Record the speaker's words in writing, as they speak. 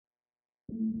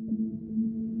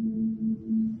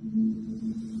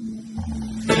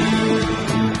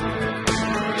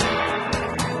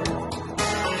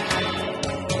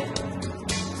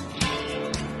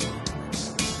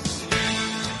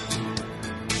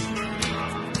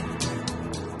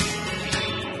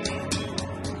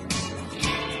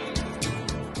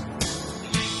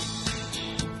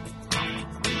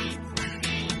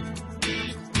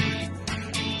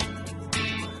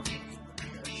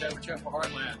Chapel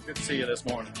Heartland. Good to see you this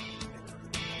morning.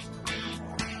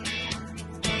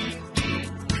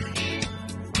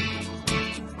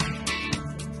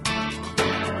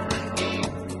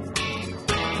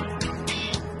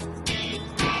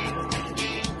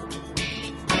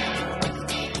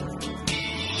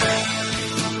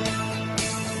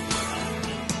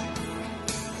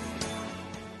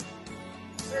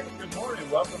 Good morning.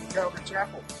 Welcome to Calvary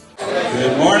Chapel.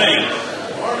 Good morning.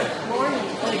 Good morning.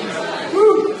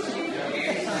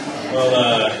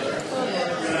 Well,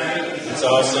 it's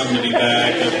awesome to be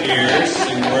back up here,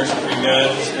 sing worship for you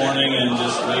guys this morning and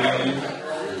just leading you.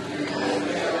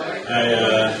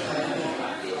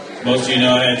 Most of you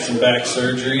know I had some back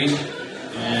surgery,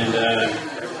 and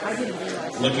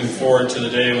looking forward to the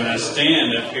day when I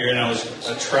stand up here. And I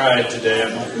tried today.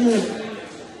 I'm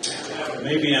like,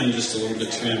 maybe I'm just a little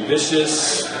bit too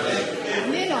ambitious.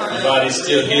 My body's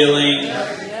still healing.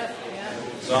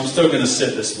 So I'm still going to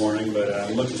sit this morning, but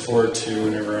I'm looking forward to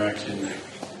whenever I can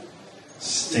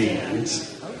stand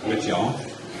with y'all.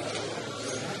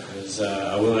 Because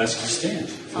I will ask you to stand.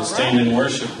 If you'll stand and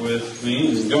worship with me,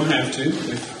 and you don't have to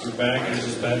if your back is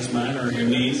as bad as mine or your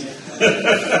knees.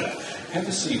 Have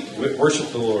a seat. Worship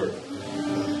the Lord.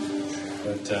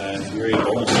 But if you're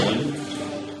able and willing,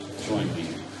 join me.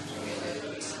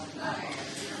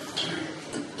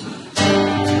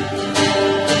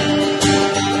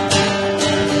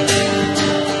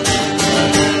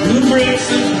 Breaks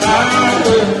of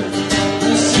power,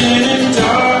 whose sin and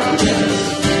darkness,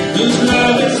 whose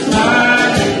love is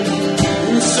mighty,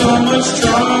 and so much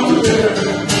stronger.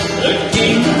 The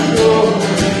King of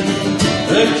glory,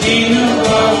 the King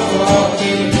above all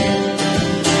kings.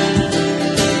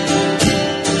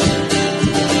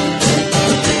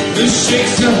 Who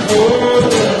shakes the whole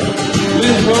world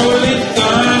with holy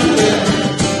thunder,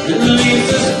 and leaves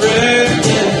us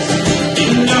breathless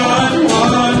in awe and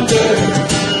wonder.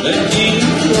 The King of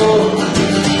glory,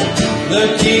 the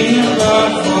King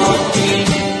above all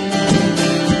kings.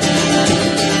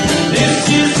 This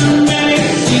is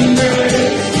amazing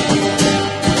grace.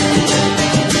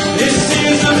 This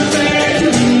is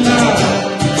unfailing love.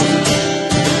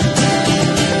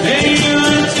 May you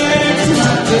take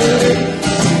my place.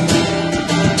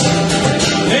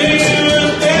 May you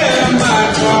bear my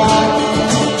cross.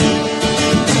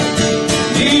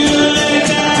 You lay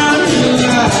down your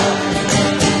life.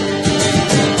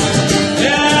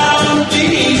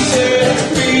 Set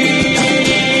free.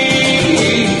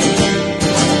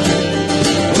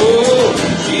 Oh,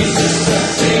 Jesus, I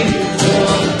thank you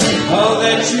for all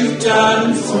that you've done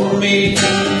for me.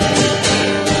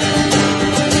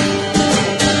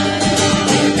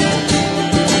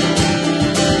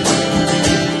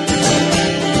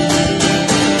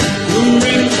 Who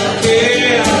brings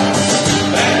chaos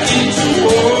back into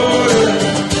order?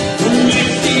 Who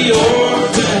makes the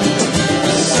orphan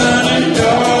the son and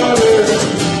daughter?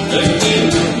 The King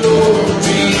of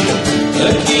glory, the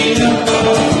King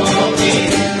above all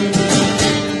kings.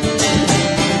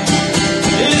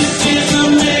 This is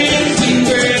amazing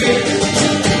grace.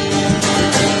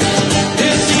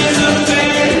 This is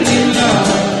unfailing love.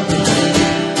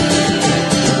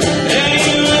 And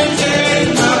you will take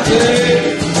my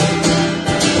place.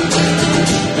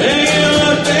 And you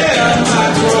will bear my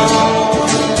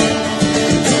cross.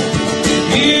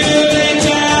 You lay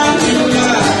down your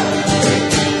life.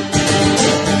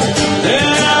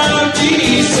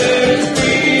 Set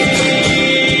free.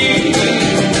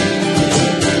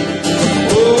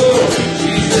 Oh,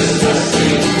 Jesus, I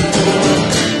thank you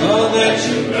for all that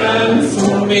you've done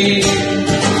for me.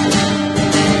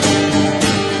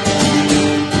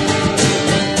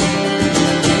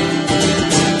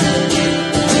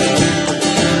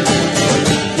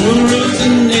 Who rules the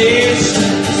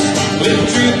nations with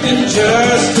truth and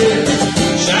justice,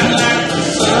 shine like the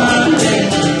sun,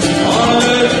 all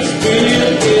of its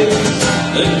brilliance.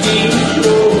 The King of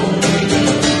glory,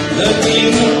 the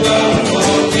King above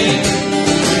all kings.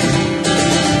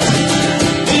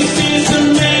 This is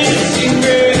amazing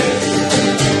grace.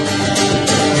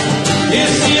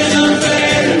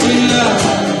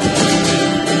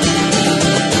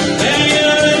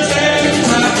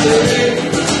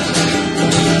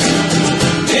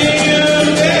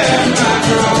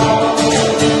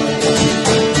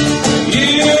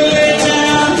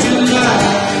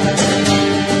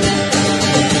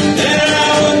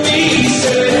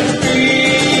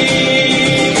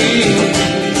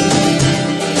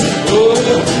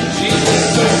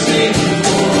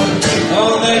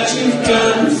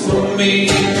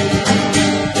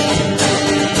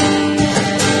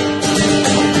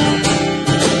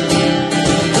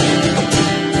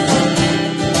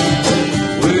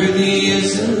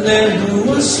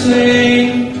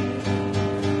 slain.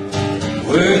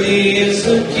 Worthy is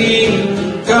the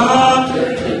King, God the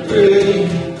great.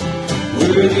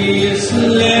 Worthy is the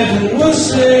Lamb who was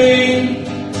slain.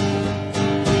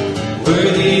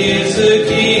 Worthy is the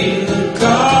King,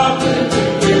 God the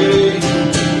great.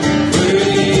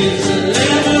 Worthy is the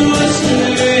Lamb who was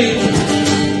slain.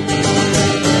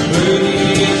 Worthy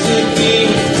is the King,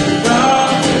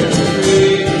 God the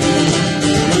great.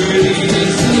 Worthy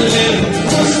is the Lamb who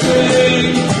was slain.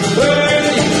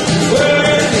 Worthy,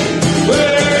 worthy,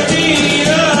 worthy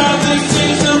of this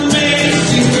is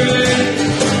amazing grace.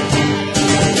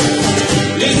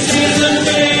 This is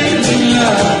amazing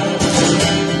love.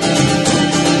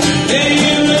 Then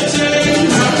you will take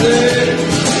my place.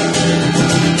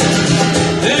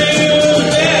 Then you will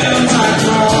bear my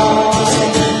cross.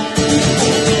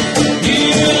 You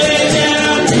will lay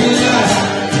down your life.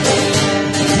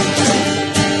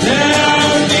 Then I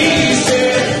will be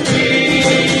set free.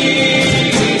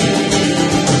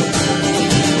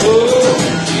 Oh,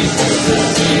 Jesus, I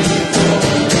see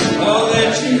all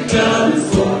that you've done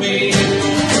for me.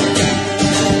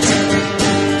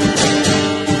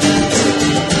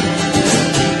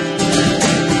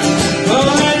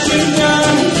 All that you've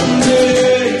done for me.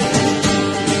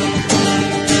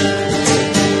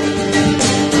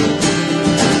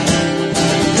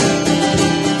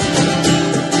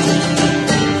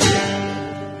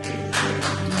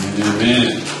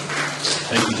 Amen.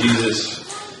 Thank you, Jesus,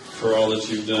 for all that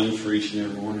you've done for each and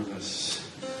every one of us.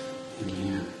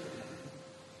 Amen.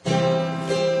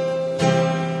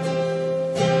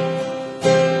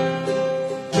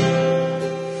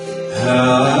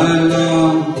 How I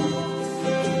long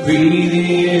to breathe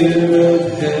the air of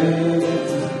heaven.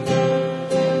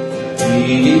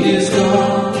 Pain is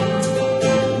gone,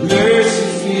 mercy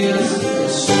feels the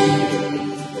sweet.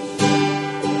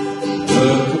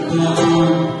 Look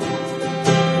upon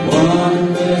one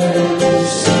better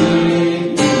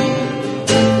sleep.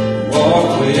 Walk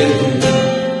with him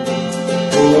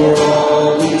for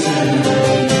all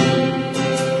eternity.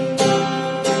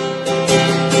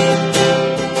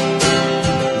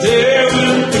 There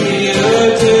will be a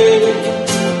day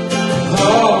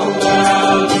all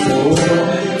out for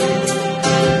him.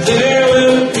 There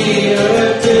will be a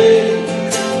day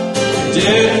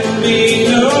death will be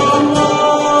no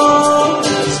more.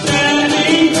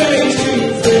 Standing face to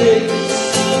face,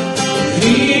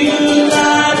 he who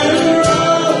died and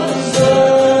rose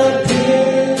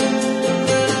again.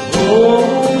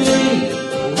 Holy,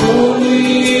 holy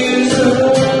is the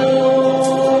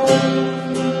Lord.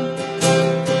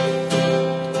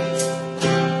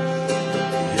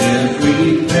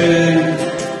 Every prayer,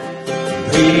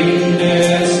 bring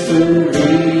restoration.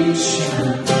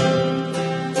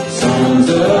 Songs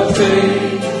of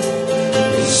faith,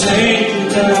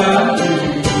 sanctified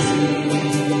and free.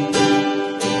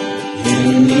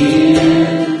 In the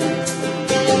end,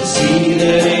 see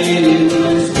that it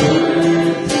was worth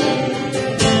it.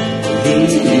 He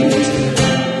lived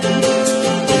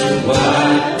to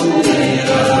wipe away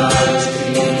our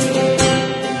tears.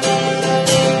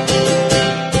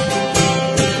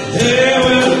 There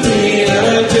will be a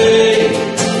day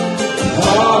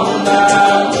all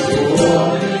about for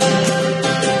him.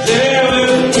 There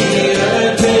will be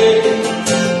a day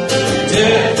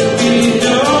death will be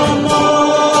no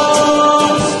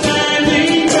more.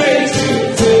 Standing face to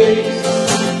face,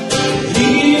 he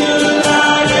who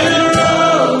died and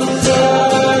rose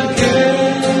again.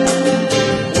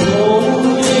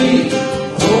 Holy,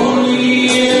 holy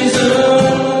is the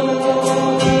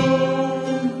Lord.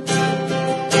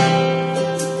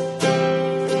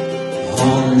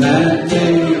 On that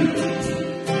day,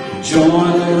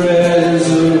 join the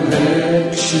resurrection.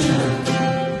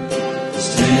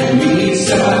 Stand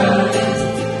beside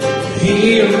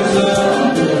heroes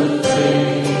of the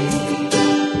faith.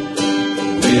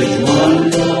 With one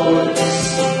voice,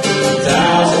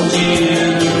 1,000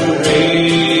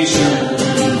 generations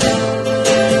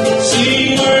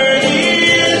sing, worthy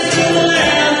is the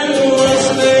Lamb who was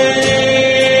slain.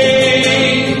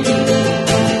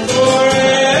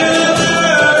 Forever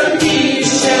he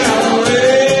shall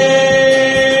reign.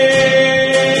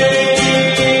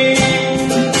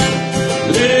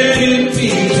 Let it be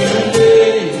a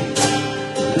day,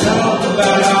 love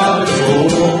about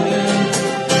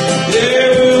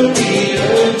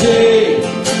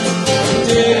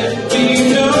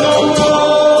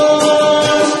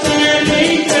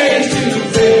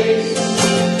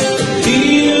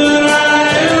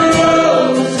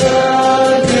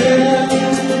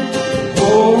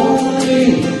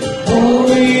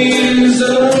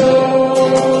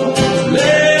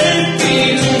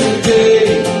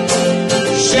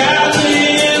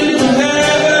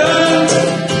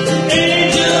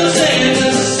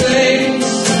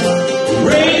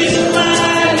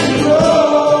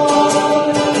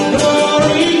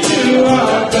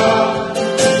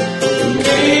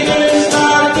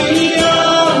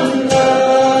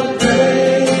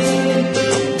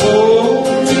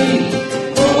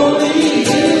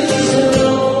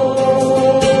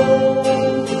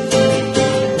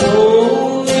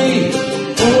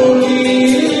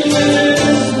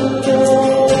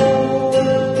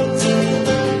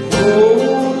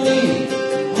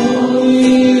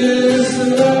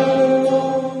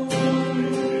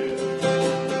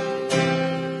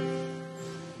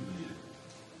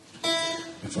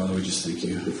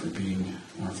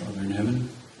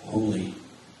holy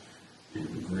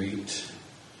and great.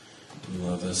 You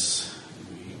love us.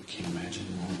 We can't imagine,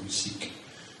 Lord. We seek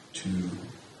to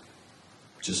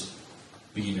just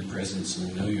be in your presence,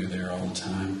 and we know you're there all the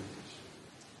time.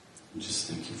 We just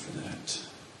thank you for that,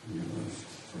 and your love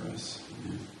for us.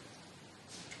 Amen.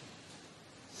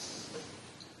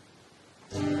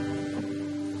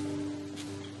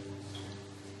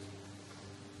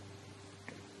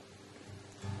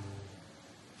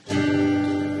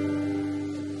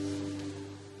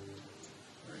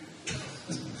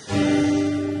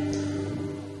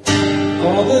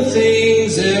 All the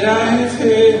things that I've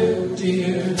heard,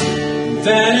 dear,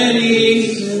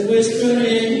 vanities and whispered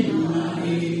in my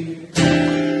ear.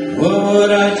 What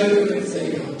would I do if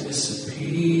they all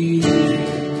disappeared?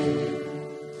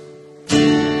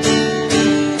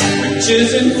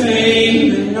 Riches and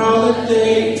fame and all that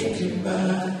they could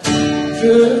buy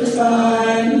couldn't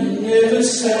find and never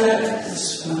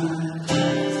satisfy.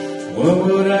 What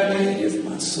would I get if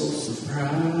my soul's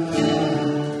surprised?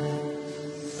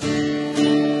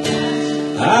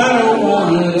 I don't want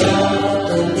to love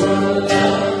the world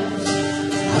loves.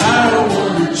 I don't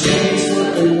want to change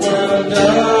what the world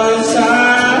does. I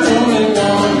only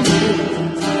want you.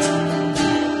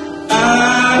 I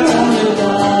only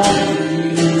want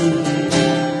you.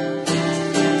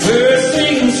 First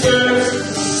things first,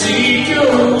 seek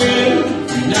your will,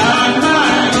 not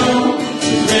my own.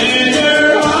 Surrender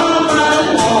all my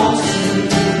wants to you.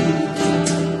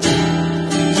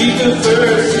 Keep the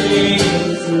first thing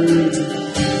first.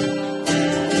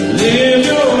 Live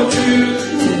your truth,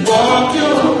 walk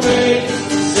your way,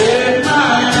 set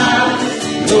my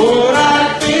eyes, Lord, I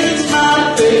fix my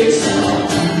face on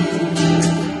you.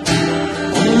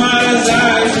 On my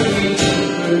desires to be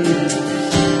first.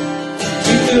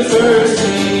 Keep the first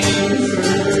thing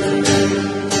first.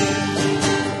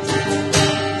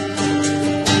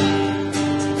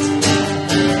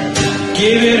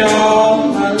 Give it all,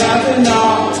 my life and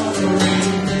offering.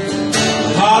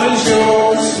 My heart is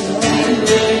yours, so one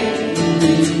day.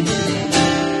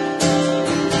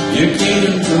 Your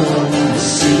kingdom come and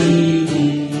see me.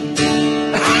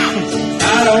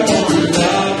 I don't want to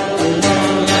love the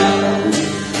world alone.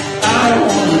 I don't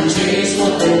want to chase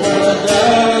what the world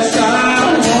does. I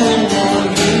only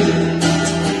want you.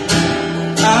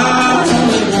 I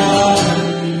only want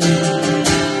you.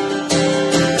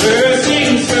 First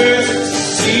things first,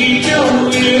 seek your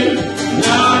will,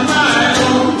 not my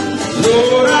own.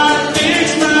 Lord, I fix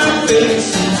my face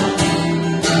on you.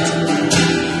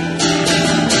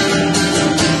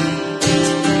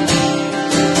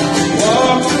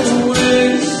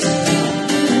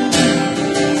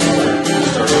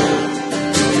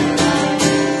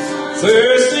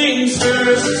 First things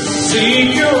first,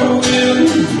 seek your will,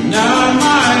 not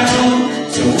my own.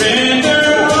 Surrender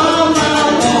all my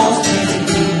wants to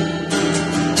you.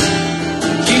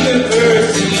 Keep the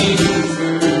first thing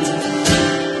first.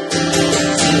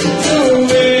 Your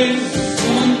ways,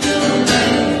 want your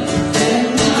way, in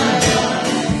my heart.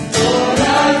 Lord,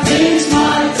 I fix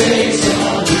my face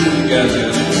on you. You guys got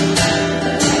it.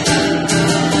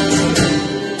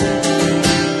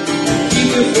 Keep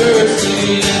the first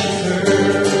thing first.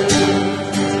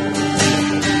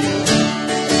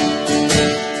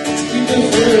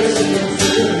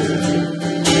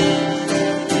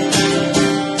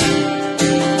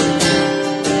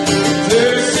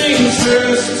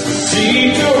 First,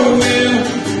 seek your will,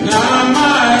 not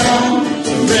my own.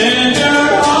 Surrender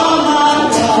all my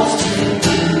wants to you.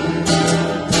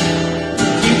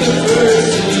 Keep the first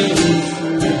thing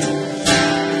first.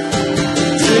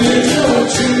 Live your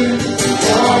truth,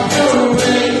 walk your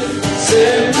way,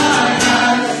 set my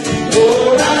eyes,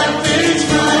 Lord, I fix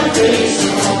my face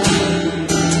on you.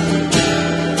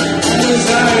 I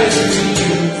desire to be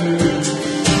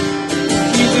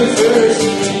you first.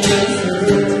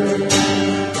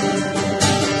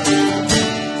 Keep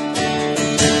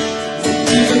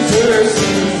the first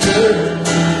thing first.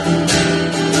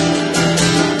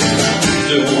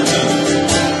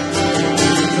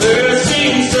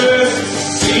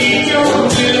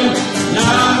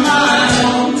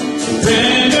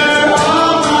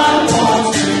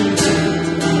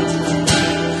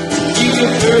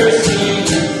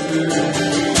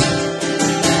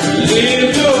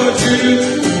 Live your truth,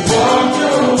 walk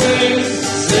your ways,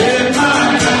 set my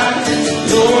eyes,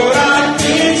 Lord, I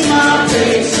fix my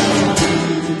face on you.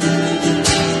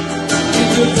 Keep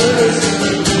the first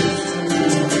thing first.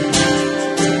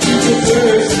 Keep the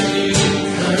first thing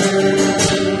first.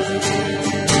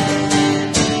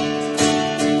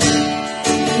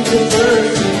 Keep the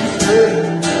first thing first.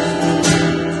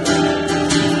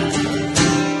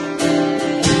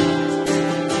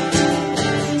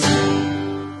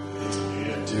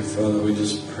 Father, we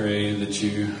just pray that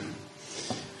you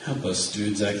help us do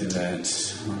exactly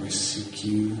that. Lord, we seek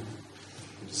you,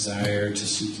 desire to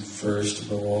seek you first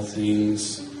above all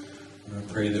things. Lord,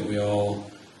 I pray that we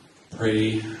all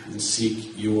pray and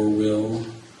seek your will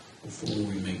before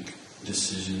we make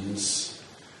decisions.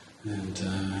 And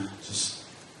just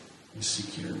we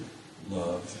seek your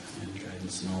love and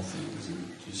guidance in all things. In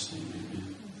Jesus' name,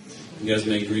 amen. You guys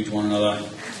may greet one another.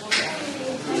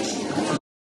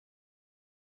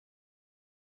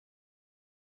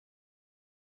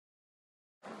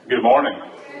 Good morning.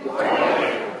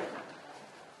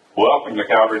 Welcome to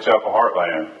Calvary Chapel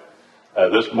Heartland.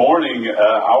 This morning,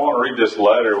 I want to read this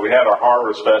letter. We had our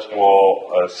Harvest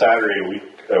Festival Saturday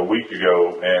a week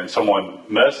ago, and someone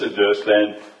messaged us,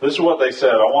 and this is what they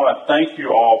said. I want to thank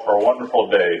you all for a wonderful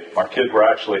day. My kids were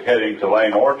actually heading to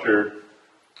Lane Orchard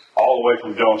all the way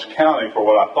from Jones County for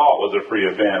what I thought was a free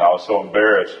event. I was so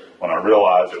embarrassed when I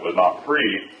realized it was not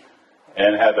free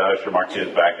and had to usher my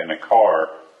kids back in the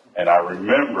car. And I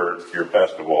remembered your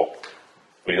festival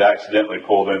we'd accidentally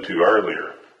pulled into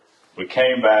earlier. We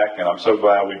came back, and I'm so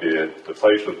glad we did. The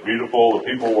place was beautiful, the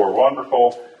people were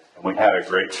wonderful, and we had a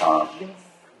great time.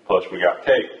 Plus, we got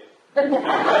cake. And by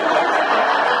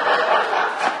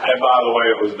the way,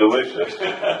 it was delicious.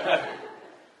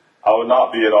 I would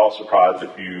not be at all surprised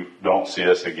if you don't see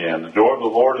us again. The joy of the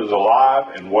Lord is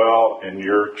alive and well in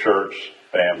your church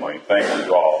family. Thank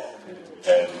you all.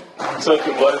 And such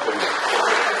a blessing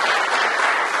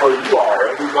for you all,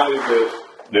 everybody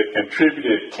that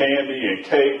contributed candy and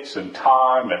cakes and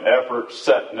time and effort,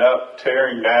 setting up,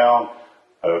 tearing down,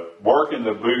 working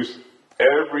the booth.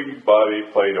 Everybody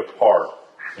played a part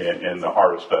in the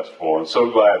Harvest Festival, and so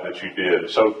glad that you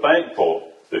did. So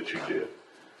thankful that you did.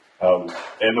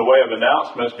 In the way of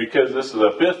announcements, because this is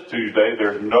the 5th Tuesday,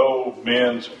 there's no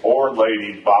men's or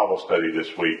ladies' Bible study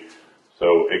this week.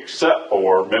 So, except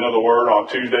for Men of the Word on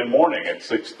Tuesday morning at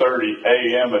 6:30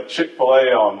 a.m. at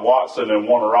Chick-fil-A on Watson and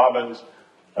Warner Robins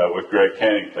with Greg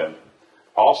Cannington.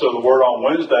 Also, the Word on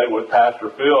Wednesday with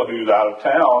Pastor Phil, who's out of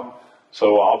town.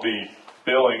 So, I'll be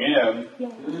filling in.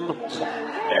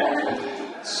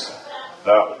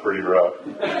 That was pretty rough.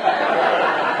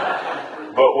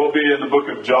 But we'll be in the book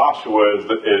of Joshua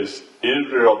as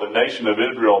Israel, the nation of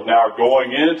Israel, now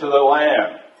going into the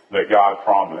land that God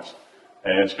promised.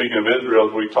 And speaking of Israel,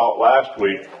 as we talked last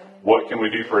week, what can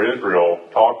we do for Israel?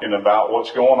 Talking about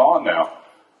what's going on now.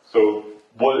 So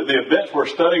the events we're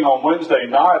studying on Wednesday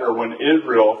night are when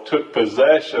Israel took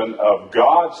possession of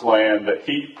God's land that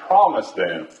he promised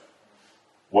them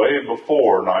way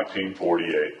before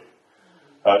 1948.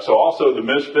 So also the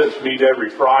Misfits meet every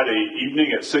Friday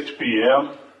evening at 6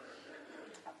 p.m.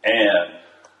 And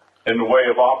in the way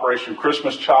of Operation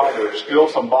Christmas Child, there's still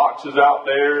some boxes out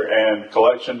there, and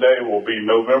Collection Day will be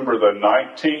November the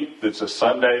 19th. It's a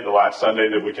Sunday, the last Sunday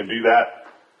that we can do that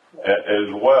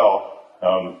as well.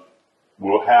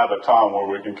 We'll have a time where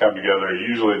we can come together.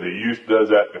 Usually the youth does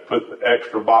that to put the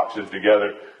extra boxes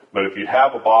together. But if you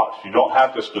have a box, you don't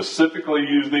have to specifically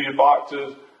use these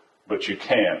boxes, but you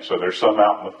can. So there's some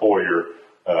out in the foyer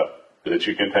that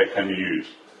you can take and use.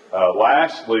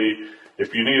 Lastly,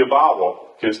 if you need a Bible,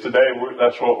 because today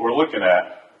that's what we're looking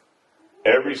at.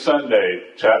 Every Sunday,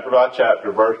 chapter by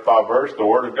chapter, verse by verse, the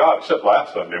Word of God. Except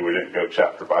last Sunday we didn't go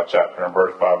chapter by chapter and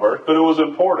verse by verse, but it was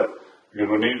important because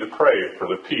we need to pray for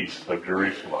the peace of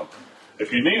Jerusalem.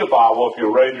 If you need a Bible, if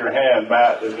you'll raise your hand,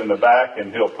 Matt is in the back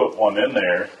and he'll put one in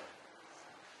there.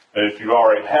 And if you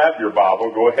already have your Bible,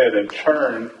 go ahead and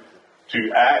turn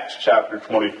to Acts chapter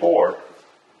 24.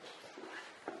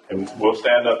 And we'll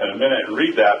stand up in a minute and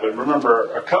read that. But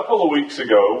remember, a couple of weeks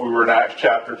ago, we were in Acts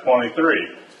chapter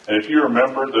 23. And if you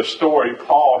remember the story,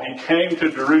 Paul, he came to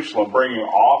Jerusalem bringing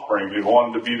offerings. He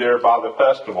wanted to be there by the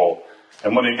festival.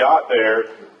 And when he got there,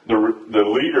 the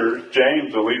leader,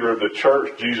 James, the leader of the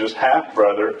church, Jesus'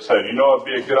 half-brother, said, you know, it'd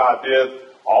be a good idea.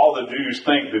 All the Jews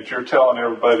think that you're telling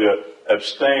everybody to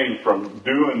abstain from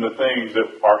doing the things that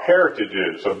our heritage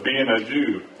is, of being a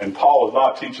Jew. And Paul is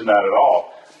not teaching that at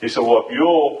all. He said, well, if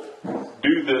you'll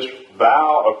do this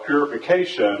vow of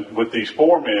purification with these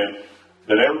 4 men,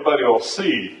 then everybody will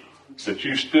see that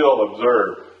you still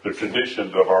observe the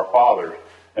traditions of our fathers.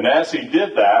 And as he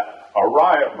did that, a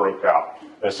riot broke out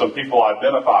as some people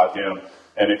identified him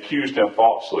and accused him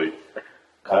falsely.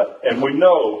 And we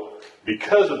know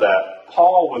because of that,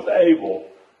 Paul was able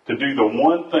to do the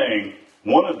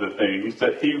one of the things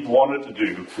that he wanted to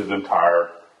do his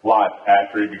entire life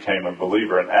after he became a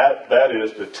believer. And that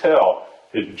is to tell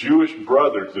his Jewish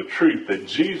brothers the truth that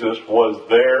Jesus was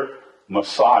their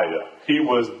Messiah. He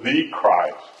was the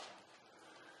Christ.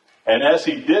 And as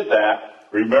he did that,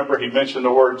 remember he mentioned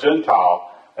the word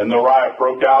Gentile. And the riot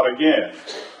broke out again.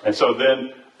 And so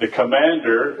then the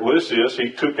commander, Lysias,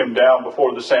 he took him down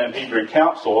before the Sanhedrin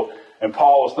council, and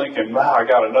Paul was thinking, wow, I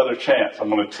got another chance. I'm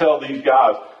going to tell these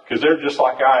guys, because they're just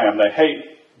like I am. They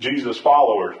hate Jesus'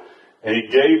 followers. And he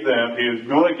was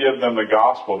going to give them the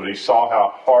gospel, but he saw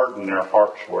how hardened their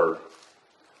hearts were.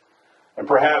 And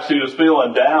perhaps he was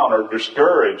feeling down or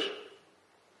discouraged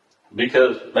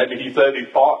because maybe he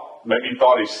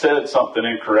thought he said something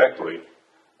incorrectly.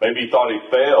 Maybe he thought he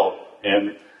failed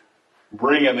in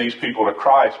bringing these people to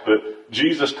Christ. But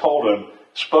Jesus told him,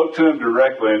 spoke to him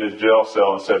directly in his jail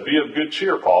cell and said, be of good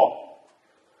cheer, Paul.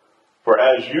 For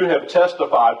as you have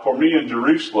testified for me in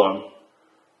Jerusalem,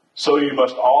 so you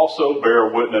must also bear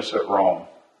witness at Rome.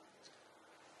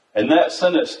 And that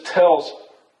sentence tells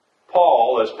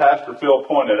Paul, as Pastor Phil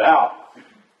pointed out,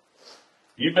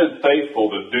 you've been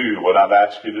faithful to do what I've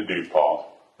asked you to do,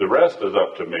 Paul. The rest is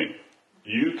up to me.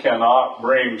 You cannot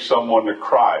bring someone to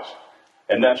Christ.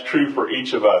 And that's true for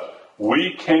each of us.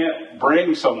 We can't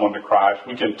bring someone to Christ.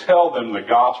 We can tell them the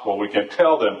gospel. We can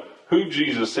tell them who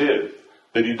Jesus is,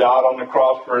 that he died on the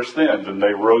cross for his sins, and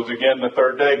they rose again the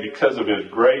third day because of his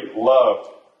great love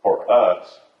for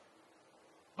us.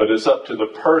 But it's up to the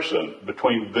person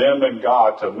between them and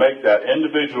God to make that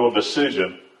individual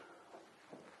decision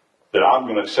that I'm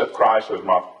going to accept Christ as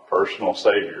my personal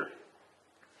Savior.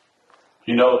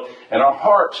 You know, and our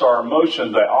hearts, our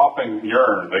emotions, they often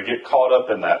yearn. They get caught up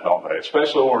in that, don't they?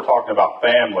 Especially when we're talking about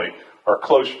family or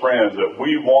close friends, that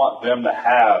we want them to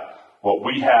have what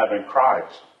we have in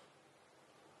Christ.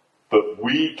 But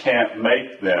we can't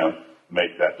make them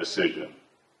make that decision.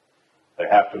 They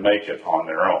have to make it on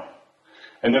their own.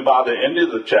 And then by the end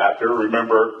of the chapter,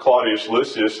 remember Claudius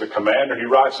Lysias, the commander, he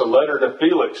writes a letter to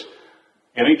Felix.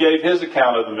 And he gave his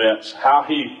account of events, how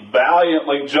he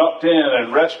valiantly jumped in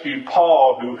and rescued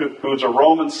Paul, who was a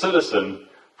Roman citizen,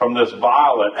 from this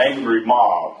violent, angry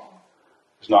mob.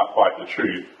 It's not quite the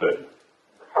truth, but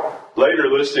later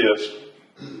Lysias,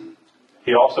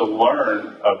 he also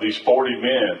learned of these 40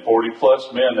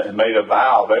 plus men that had made a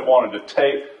vow. They wanted to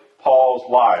take Paul's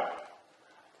life.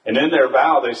 And in their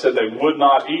vow, they said they would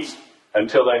not eat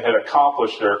until they had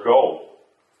accomplished their goal.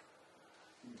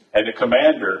 And the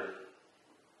commander,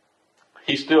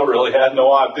 he still really had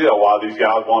no idea why these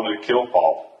guys wanted to kill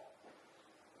Paul.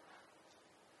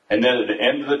 And then at the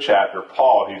end of the chapter,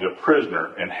 Paul, he's a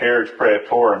prisoner in Herod's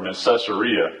Praetorium in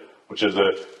Caesarea, which is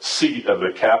a seat of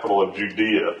the capital of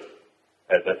Judea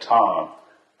at the time,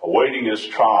 awaiting his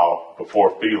trial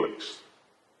before Felix.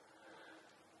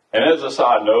 And as a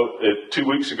side note, 2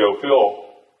 weeks ago,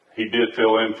 he did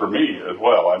fill in for me as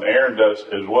well, and Aaron does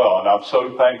as well. And I'm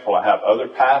so thankful I have other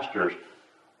pastors.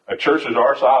 Churches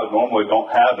our size normally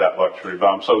don't have that luxury, but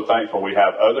I'm so thankful we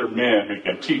have other men who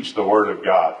can teach the Word of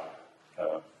God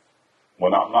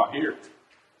when I'm not here.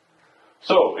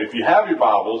 So, if you have your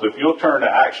Bibles, if you'll turn to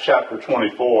Acts chapter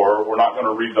 24, we're not going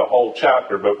to read the whole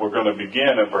chapter, but we're going to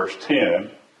begin at verse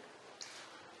 10.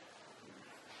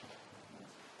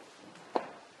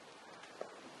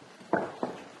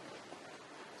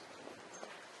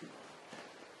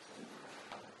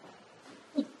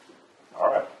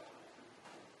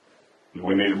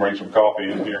 We need to bring some coffee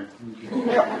in here.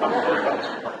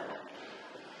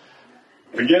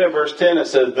 Begin at verse 10, it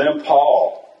says, Then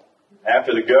Paul,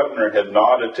 after the governor had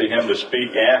nodded to him to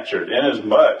speak, answered,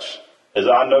 Inasmuch as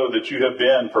I know that you have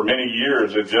been for many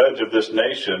years a judge of this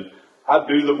nation, I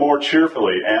do the more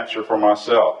cheerfully answer for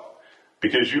myself,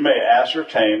 because you may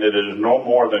ascertain that it is no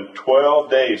more than 12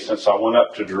 days since I went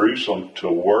up to Jerusalem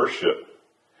to worship.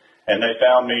 And they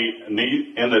found me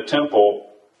in the temple.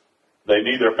 They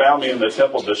neither found me in the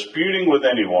temple disputing with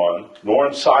anyone, nor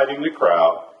inciting the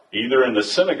crowd, either in the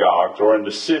synagogues or in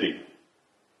the city.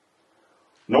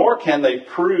 Nor can they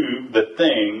prove the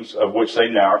things of which they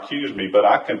now accuse me. But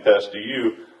I confess to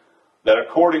you that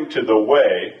according to the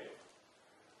way,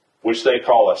 which they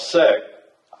call a sect,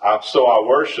 so I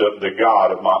worship the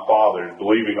God of my fathers,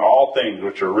 believing all things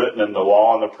which are written in the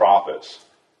law and the prophets.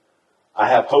 I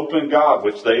have hope in God,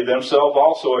 which they themselves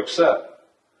also accept,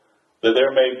 that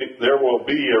there will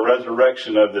be a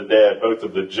resurrection of the dead, both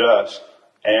of the just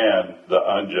and the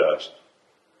unjust.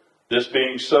 This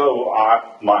being so,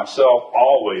 I myself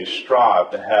always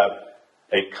strive to have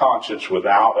a conscience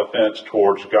without offense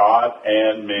towards God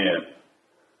and men.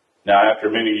 Now,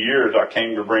 after many years, I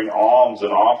came to bring alms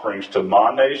and offerings to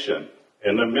my nation,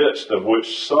 in the midst of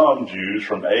which some Jews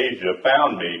from Asia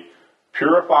found me,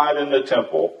 purified in the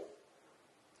temple,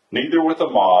 neither with a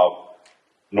mob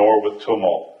nor with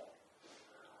tumult.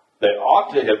 They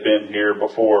ought to have been here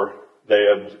before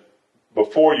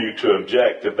you to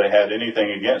object if they had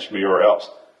anything against me, or else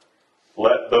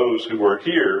let those who were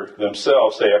here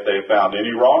themselves say if they have found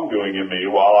any wrongdoing in me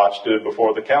while I stood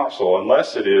before the council,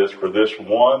 unless it is for this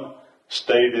one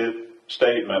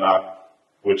statement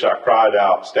which I cried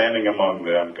out, standing among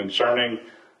them, concerning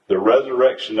the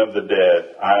resurrection of the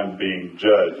dead, I am being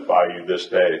judged by you this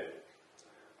day.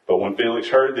 But when Felix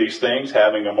heard these things,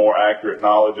 having a more accurate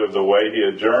knowledge of the way, he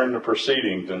adjourned the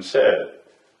proceedings and said,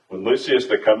 when Lysias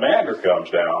the commander comes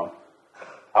down,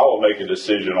 I will make a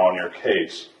decision on your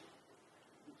case.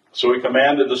 So he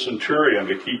commanded the centurion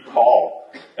to keep Paul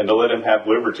and to let him have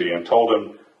liberty, and told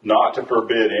him not to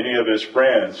forbid any of his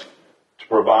friends to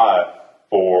provide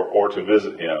for or to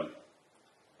visit him.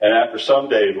 And after some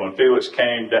days, when Felix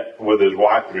came with his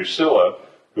wife Drusilla,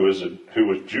 who was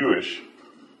Jewish,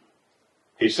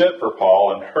 he sent for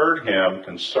Paul and heard him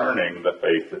concerning the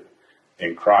faith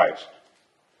in Christ.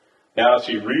 Now as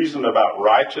he reasoned about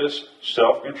righteous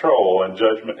self-control and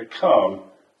judgment to come,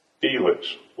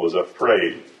 Felix was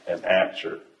afraid and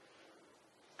answered,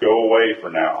 go away for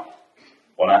now.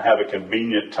 When I have a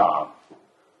convenient time,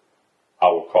 I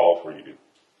will call for you.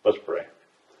 Let's pray.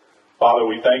 Father,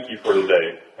 we thank you for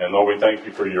today. And Lord, we thank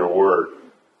you for your word.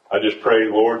 I just pray,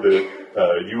 Lord,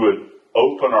 that you would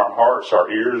open our hearts, our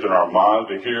ears, and our minds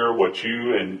to hear what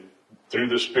you and through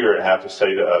the Spirit have to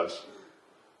say to us.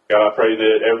 God, I pray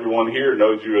that everyone here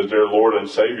knows you as their Lord and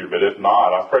Savior. But if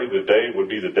not, I pray today would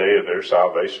be the day of their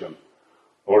salvation.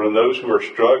 Lord, and those who are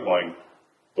struggling,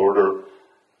 Lord, or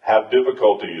have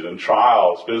difficulties and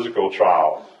trials, physical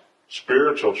trials,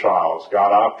 spiritual trials,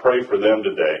 God, I pray for them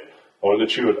today. Lord,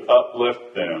 that you would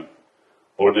uplift them.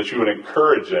 Lord, that you would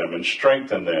encourage them and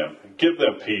strengthen them and give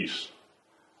them peace.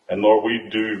 And Lord, we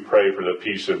do pray for the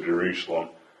peace of Jerusalem.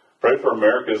 Pray for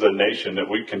America as a nation that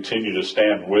we continue to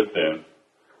stand with them.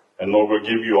 And Lord, we'll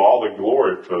give you all the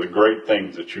glory for the great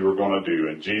things that you are going to do.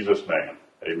 In Jesus' name,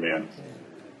 amen.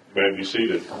 You may be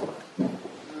seated.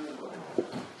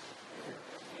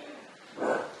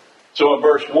 So in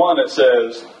verse 1 it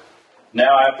says,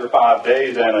 now after 5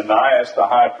 days, Ananias the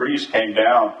high priest came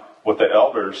down with the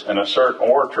elders and a certain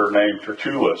orator named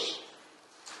Tertullus.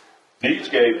 These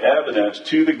gave evidence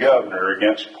to the governor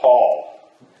against Paul.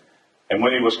 And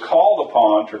when he was called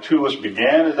upon, Tertullus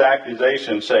began his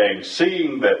accusation, saying,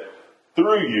 seeing that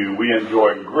through you we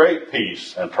enjoy great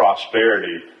peace and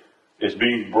prosperity is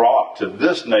being brought to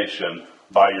this nation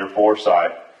by your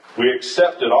foresight, we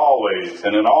accept it always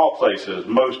and in all places,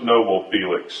 most noble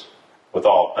Felix, with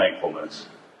all thankfulness.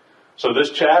 So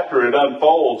this chapter, it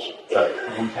unfolds. We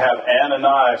have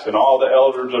Ananias and all the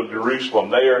elders of Jerusalem.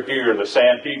 They are here, the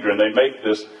Sanhedrin. They make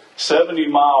this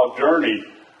 70-mile journey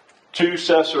to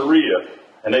Caesarea.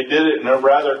 And they did it in a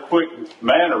rather quick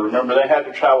manner. Remember, they had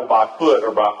to travel by foot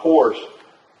or by horse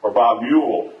or by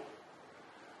mule.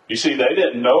 You see, they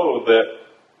didn't know that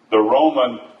the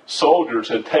Roman soldiers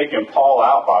had taken Paul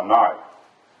out by night.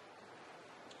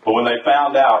 But when they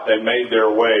found out, they made their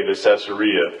way to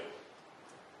Caesarea.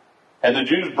 And the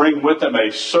Jews bring with them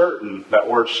a certain, that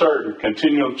word certain,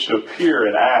 continues to appear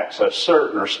in Acts, a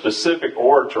certain or specific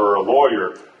orator or a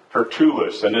lawyer,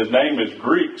 Tertullus. And his name is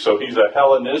Greek, so he's a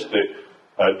Hellenistic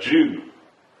Jew.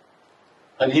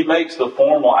 And he makes the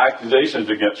formal accusations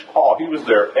against Paul. He was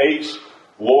their ace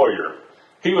lawyer.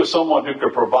 He was someone who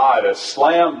could provide a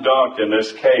slam dunk in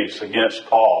this case against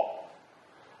Paul.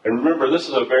 And remember, this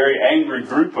is a very angry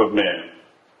group of men.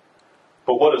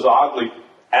 But what is oddly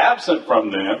absent from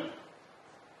them,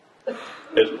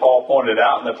 as Paul pointed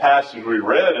out in the passage we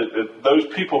read, is that those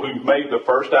people who made the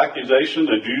first accusation,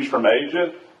 the Jews from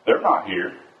Asia, they're not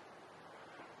here.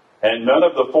 And none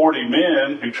of the 40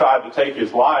 men who tried to take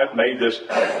his life, made this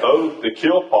oath to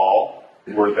kill Paul,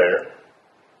 were there.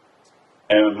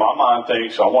 And my mind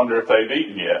thinks, I wonder if they've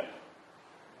eaten yet.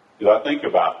 Because I think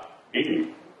about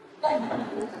eating.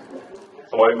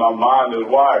 That's the way my mind is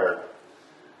wired.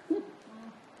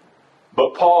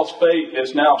 But Paul's fate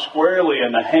is now squarely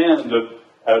in the hands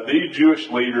of these Jewish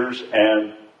leaders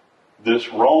and this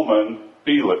Roman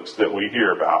Felix that we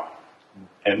hear about.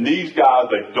 And these guys,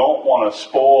 they don't want to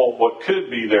spoil what could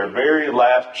be their very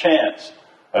last chance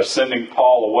of sending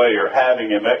Paul away or having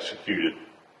him executed.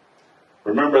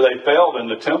 Remember, they failed in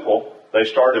the temple. They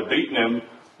started beating him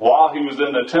while he was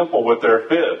in the temple with their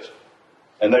fists.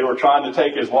 And they were trying to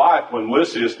take his life when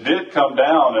Lysias did come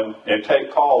down and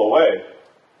take Paul away.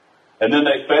 And then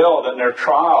they failed in their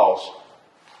trials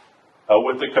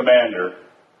with the commander.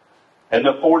 And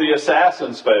the 40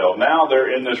 assassins failed. Now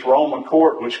they're in this Roman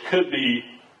court, which could be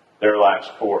their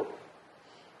last court.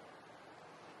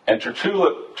 And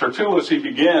Tertullus, he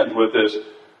begins with this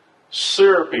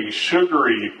syrupy,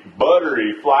 sugary,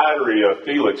 buttery flattery of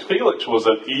Felix. Felix was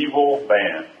an evil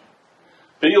man.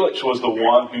 Felix was the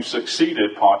one who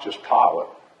succeeded Pontius Pilate.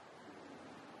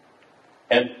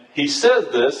 And he says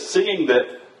this, seeing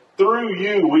that through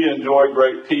you we enjoy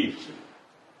great peace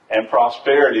and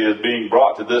prosperity is being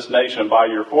brought to this nation by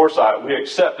your foresight. We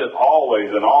accept it always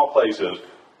in all places,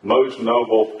 most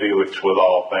noble Felix, with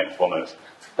all thankfulness.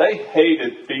 They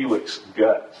hated Felix's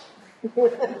guts.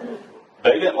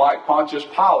 They didn't like Pontius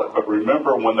Pilate, but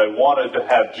remember when they wanted to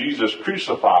have Jesus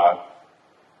crucified,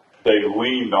 they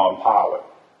leaned on Pilate.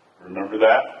 Remember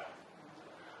that?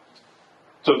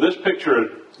 So this picture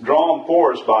is drawn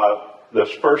for us by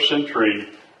this first century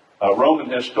Roman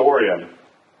historian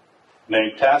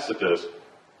named Tacitus.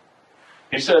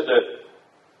 He said that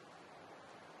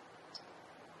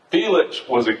Felix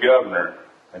was a governor,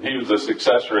 and he was a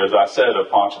successor, as I said, of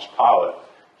Pontius Pilate.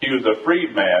 He was a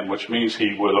freedman, which means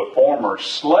he was a former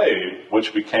slave,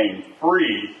 which became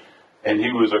free, and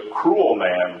he was a cruel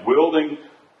man, wielding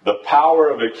the power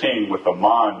of a king with the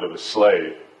mind of a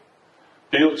slave.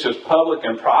 Felix's public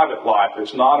and private life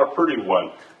is not a pretty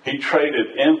one. He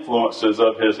traded influences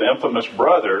of his infamous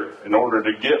brother in order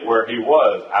to get where he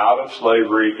was, out of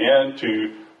slavery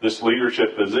into this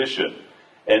leadership position.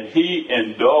 And he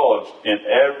indulged in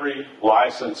every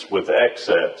license with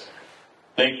excess,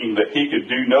 thinking that he could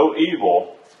do no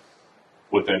evil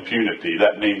with impunity.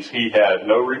 That means he had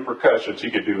no repercussions. He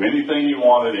could do anything he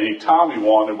wanted, anytime he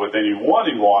wanted, with anyone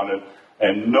he wanted,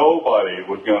 and nobody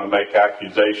was going to make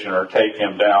accusation or take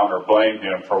him down or blame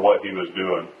him for what he was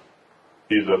doing.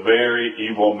 He's a very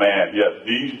evil man. Yet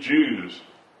these Jews,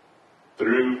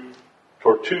 through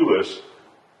Tertullus,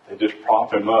 they just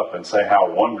prop him up and say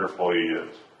how wonderful he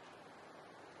is.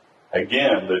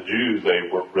 Again, the Jews,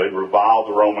 they reviled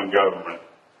the Roman government.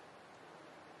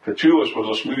 Tertullus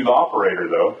was a smooth operator,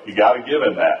 though. You got to give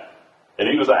him that. And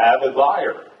he was an avid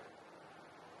liar.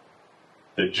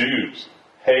 The Jews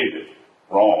hated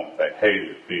Rome. They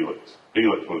hated Felix.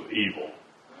 Felix was evil.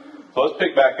 So let's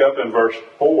pick back up in verse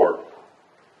 4.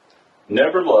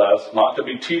 Nevertheless, not to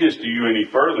be tedious to you any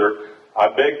further, I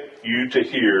beg you to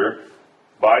hear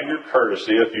by your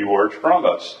courtesy a few words from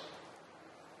us.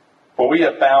 For we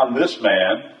have found this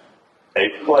man a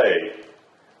plague,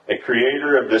 a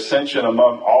creator of dissension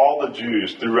among all the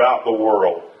Jews throughout the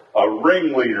world, a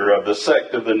ringleader of the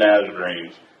sect of the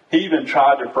Nazarenes. He even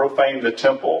tried to profane the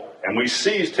temple, and we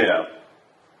seized him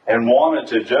and wanted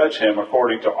to judge him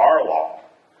according to our law.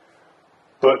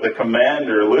 But the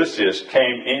commander Lysias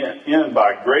came in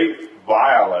by great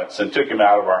violence and took him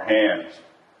out of our hands,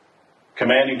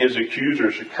 commanding his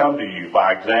accusers to come to you.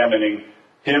 By examining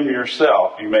him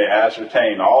yourself, you may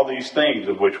ascertain all these things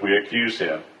of which we accuse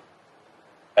him.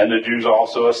 And the Jews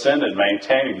also assented,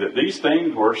 maintaining that these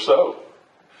things were so.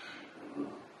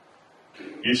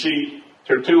 You see,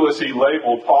 Tertullus, he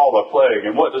labeled Paul a plague.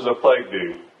 And what does a plague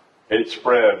do? It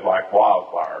spread like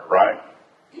wildfire, right?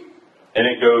 And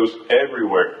it goes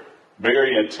everywhere,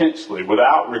 very intensely,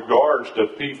 without regards to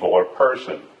people or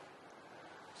person.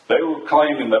 They were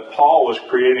claiming that Paul was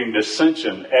creating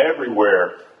dissension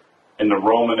everywhere in the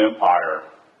Roman Empire.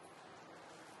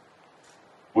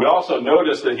 We also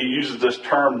notice that he uses this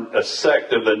term, a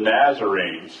sect of the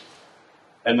Nazarenes.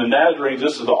 And the Nazarenes,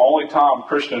 this is the only time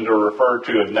Christians are referred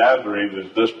to as Nazarenes,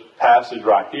 is this passage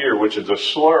right here, which is a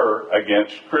slur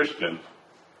against Christians.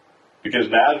 Because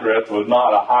Nazareth was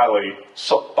not a highly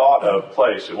thought of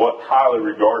place. It wasn't highly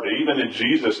regarded, even in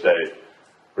Jesus' day.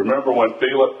 Remember when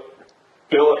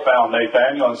Philip found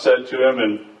Nathanael and said to him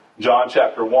in John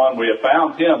chapter 1, we have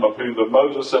found him of whom the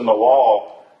Moses and the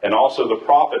law and also the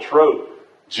prophets wrote,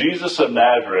 Jesus of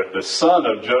Nazareth, the son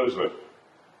of Joseph.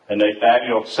 And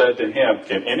Nathanael said to him,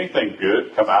 can anything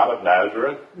good come out of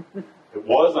Nazareth? It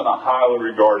wasn't a highly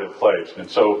regarded place. And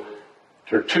so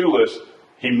Tertullus,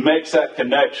 he makes that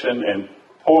connection and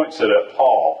points it at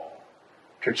Paul.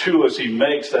 Tertullus, he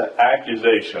makes that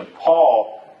accusation.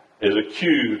 Paul is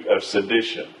accused of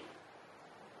sedition,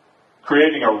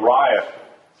 creating a riot,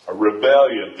 a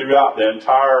rebellion throughout the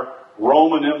entire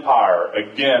Roman Empire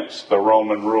against the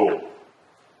Roman rule.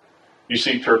 You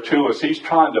see, Tertullus, he's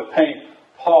trying to paint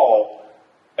Paul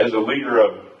as a leader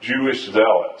of Jewish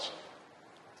zealots,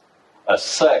 a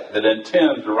sect that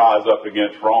intends to rise up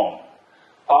against Rome.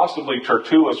 Possibly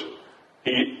Tertullus,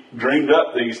 he dreamed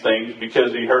up these things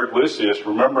because he heard Lysias.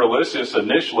 Remember, Lysias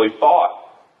initially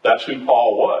thought that's who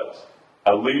Paul was,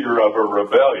 a leader of a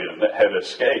rebellion that had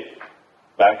escaped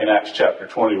back in Acts chapter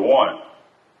 21.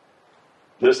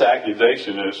 This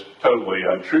accusation is totally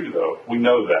untrue, though. We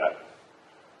know that.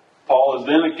 Paul is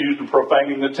then accused of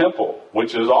profaning the temple,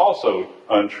 which is also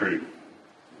untrue.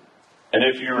 And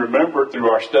if you remember through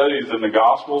our studies in the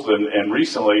Gospels and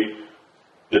recently,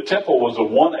 the temple was the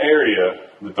one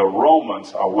area that the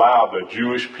Romans allowed the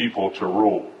Jewish people to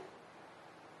rule.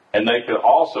 And they could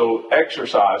also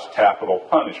exercise capital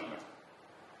punishment.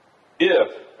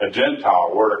 If a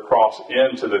Gentile were to cross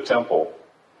into the temple,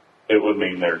 it would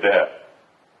mean their death.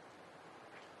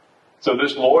 So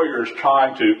this lawyer is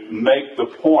trying to make the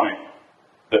point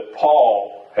that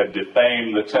Paul had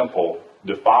defamed the temple,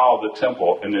 defiled the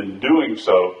temple, and in doing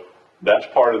so, that's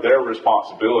part of their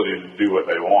responsibility to do what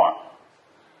they want.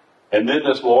 And then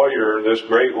this lawyer, this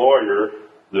great lawyer,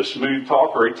 the smooth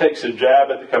talker, he takes a jab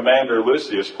at the commander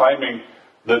Lysias, claiming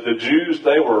that the Jews,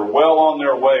 they were well on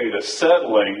their way to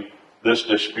settling this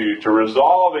dispute, to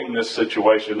resolving this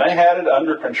situation. They had it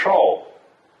under control.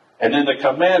 And then the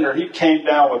commander, he came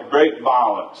down with great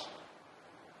violence.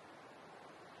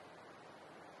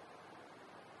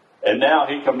 And now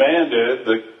he commanded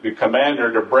the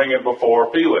commander to bring it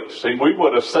before Felix. See, we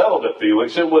would have settled it,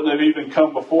 Felix. It wouldn't have even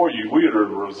come before you. We would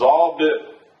have resolved it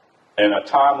in a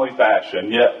timely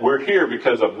fashion. Yet we're here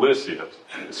because of Lysias.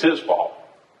 It's his fault.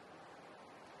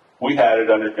 We had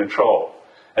it under control.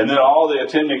 And then all the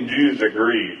attending Jews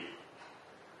agreed.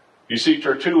 You see,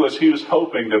 Tertullus, he was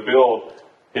hoping to build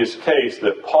his case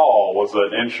that Paul was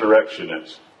an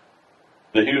insurrectionist,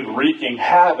 that he was wreaking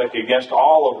havoc against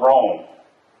all of Rome,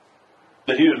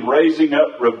 that he was raising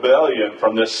up rebellion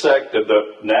from this sect of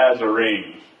the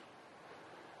Nazarenes.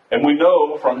 And we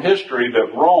know from history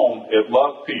that Rome, it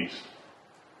loved peace.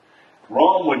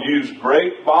 Rome would use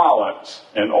great violence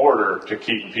in order to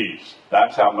keep peace.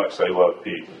 That's how much they loved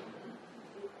peace.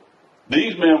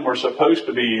 These men were supposed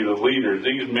to be the leaders,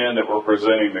 these men that were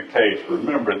presenting the case.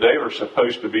 Remember, they were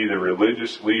supposed to be the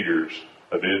religious leaders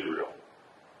of Israel.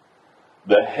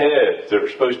 The heads, they were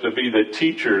supposed to be the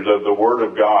teachers of the Word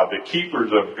of God, the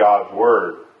keepers of God's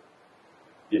Word.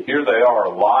 Yet here they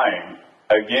are lying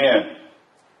again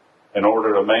in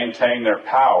order to maintain their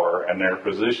power and their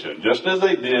position, just as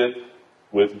they did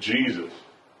with Jesus.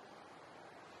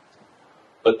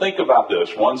 But think about this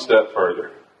one step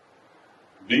further.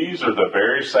 These are the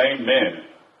very same men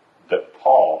that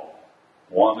Paul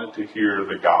wanted to hear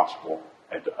the gospel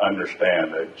and to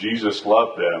understand that Jesus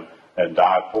loved them and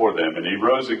died for them. And he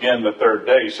rose again the third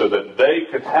day so that they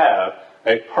could have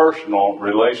a personal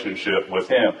relationship with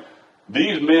him.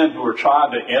 These men who were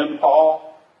trying to end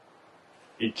Paul,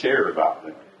 he cared about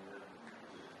them.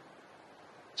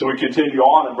 So we continue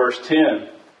on in verse 10.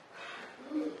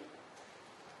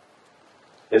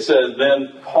 It says,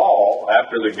 Then Paul,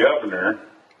 after the governor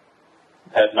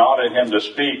had nodded him to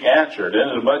speak, answered,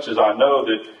 Inasmuch as I know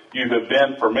that you have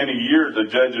been for many years a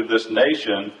judge of this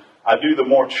nation, I do the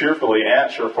more cheerfully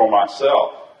answer for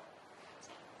myself.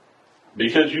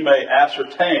 Because you may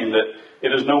ascertain that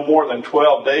it is no more than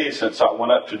 12 days since I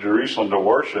went up to Jerusalem to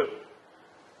worship.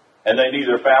 And they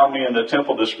neither found me in the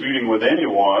temple disputing with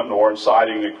anyone or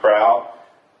inciting the crowd,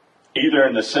 either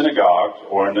in the synagogues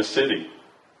or in the city.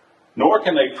 Nor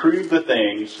can they prove the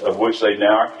things of which they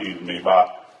now accuse me. By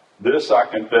this I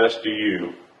confess to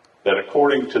you, that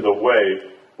according to the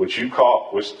way which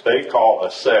they call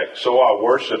a sect, so I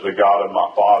worship the God of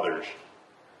my fathers,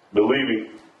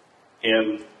 believing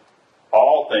in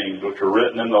all things which are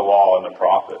written in the law and the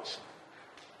prophets.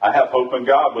 I have hope in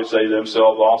God, which they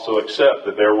themselves also accept,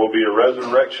 that there will be a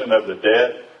resurrection of the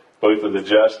dead, both of the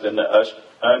just and the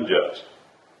unjust.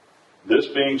 This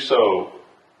being so,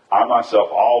 I myself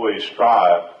always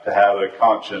strive to have a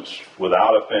conscience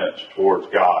without offense towards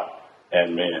God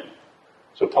and men.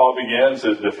 So Paul begins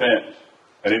his defense.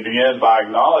 And he begins by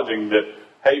acknowledging that,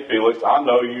 hey, Felix, I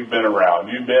know you've been around.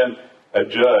 You've been a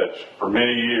judge for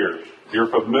many years. You're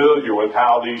familiar with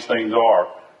how these things are.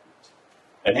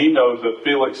 And he knows that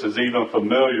Felix is even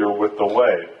familiar with the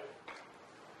way.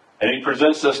 And he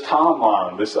presents this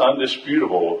timeline, this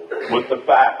undisputable, with the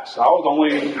facts. I was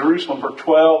only in Jerusalem for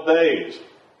 12 days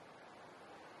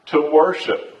to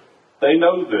worship. They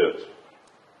know this.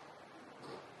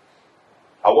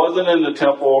 I wasn't in the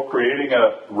temple creating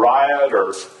a riot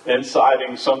or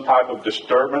inciting some type of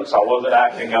disturbance. I wasn't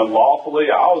acting unlawfully.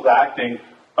 I was acting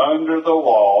under the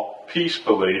law,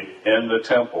 peacefully in the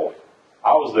temple.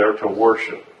 I was there to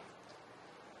worship.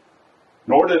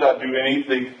 Nor did I do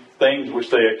anything, things which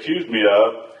they accused me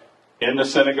of in the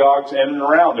synagogues in and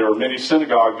around. There were many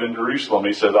synagogues in Jerusalem.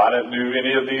 He says, I didn't do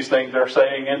any of these things they're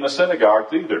saying in the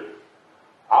synagogues either.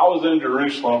 I was in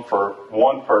Jerusalem for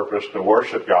one purpose, to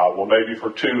worship God. Well, maybe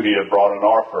for two, he had brought an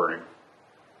offering.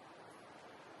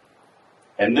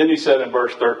 And then he said in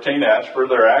verse 13, as for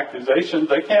their accusations,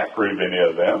 they can't prove any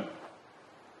of them.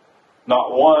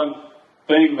 Not one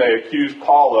thing they accused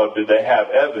Paul of did they have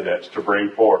evidence to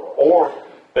bring forth. Or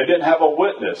they didn't have a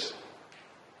witness.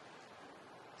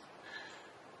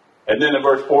 And then in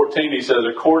verse 14 he says,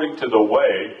 according to the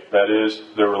way, that is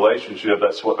the relationship,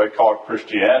 that's what they called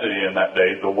Christianity in that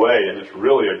day, the way, and it's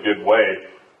really a good way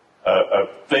of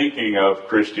thinking of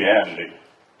Christianity.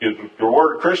 The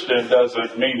word Christian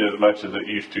doesn't mean as much as it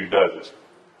used to, does it?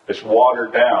 It's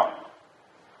watered down.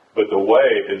 But the way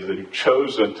is that you've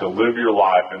chosen to live your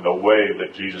life in the way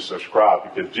that Jesus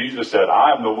prescribed. Because Jesus said,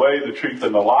 I am the way, the truth,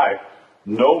 and the life.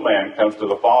 No man comes to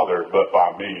the Father but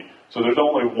by me. So there's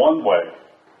only one way.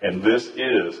 And this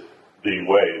is the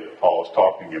way that Paul is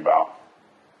talking about.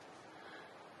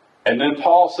 And then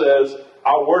Paul says,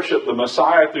 I worship the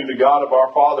Messiah through the God of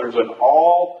our fathers and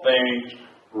all things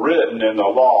written in the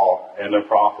law and the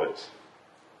prophets.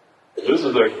 This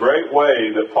is a great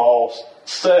way that Paul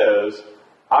says,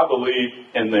 I believe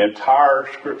in the entire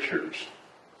scriptures.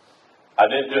 I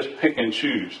didn't just pick and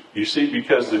choose. You see,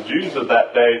 because the Jews of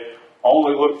that day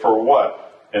only looked for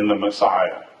what? In the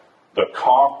Messiah. The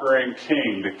conquering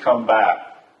king to come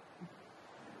back.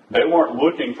 They weren't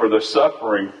looking for the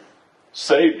suffering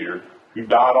Savior who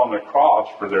died on the cross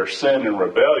for their sin and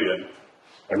rebellion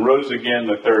and rose again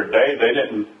the third day.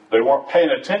 They weren't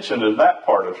paying attention to that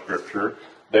part of Scripture.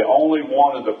 They only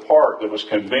wanted the part that was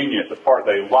convenient, the part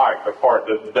they liked, the part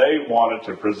that they wanted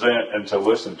to present and to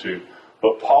listen to.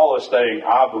 But Paul is saying,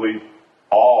 I believe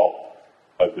all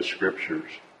of the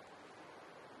Scriptures.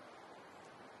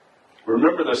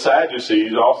 Remember the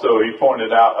Sadducees, also he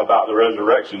pointed out about the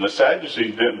resurrection. The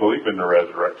Sadducees didn't believe in the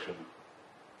resurrection.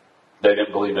 They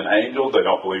didn't believe in angels, they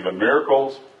don't believe in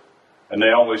miracles, and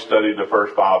they only studied the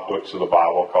first 5 books of the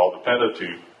Bible called the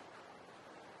Pentateuch.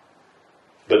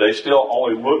 But they still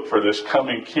only looked for this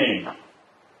coming king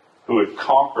who would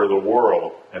conquer the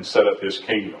world and set up his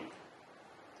kingdom.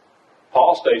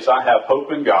 Paul states, I have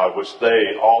hope in God, which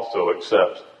they also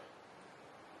accept.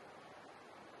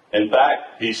 In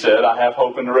fact, he said, I have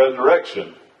hope in the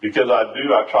resurrection. Because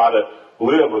I try to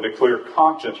live with a clear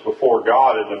conscience before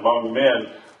God and among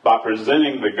men by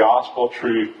presenting the gospel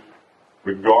truth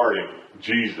regarding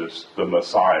Jesus, the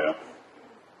Messiah.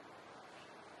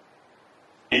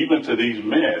 Even to these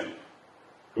men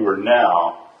who are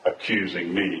now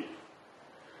accusing me.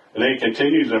 And then he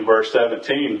continues in verse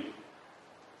 17.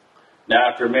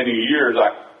 Now after many years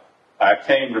I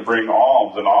came to bring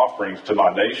alms and offerings to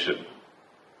my nation,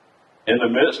 in the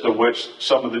midst of which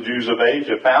some of the Jews of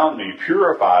Asia found me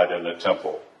purified in the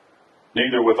temple,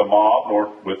 neither with a mob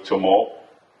nor with tumult.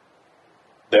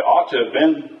 They ought to have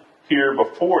been here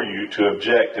before you to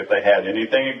object if they had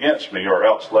anything against me, or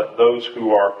else let those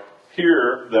who are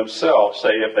here themselves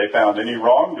say if they found any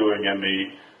wrongdoing in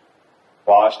me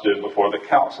while I stood before the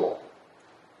council.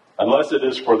 Unless it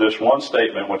is for this one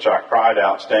statement which I cried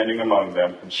out standing among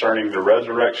them concerning the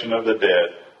resurrection of the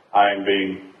dead, I am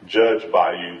being judged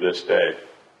by you this day.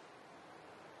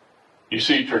 You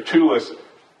see, Tertullus,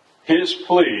 his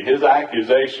plea, his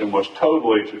accusation was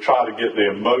totally to try to get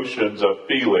the emotions of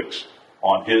Felix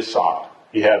on his side.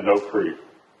 He had no proof.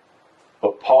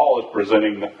 But Paul is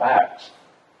presenting the facts.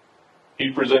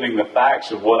 He's presenting the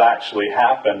facts of what actually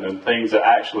happened and things that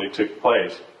actually took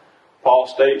place. Paul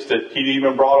states that he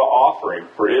even brought an offering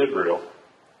for Israel,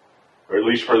 or at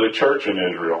least for the church in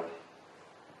Israel.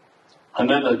 And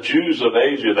then the Jews of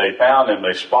Asia, they found him,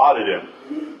 they spotted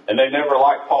him, and they never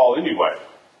liked Paul anyway.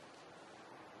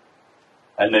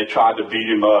 And they tried to beat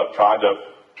him up, tried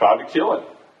to kill him.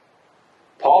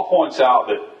 Paul points out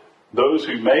that those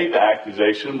who made the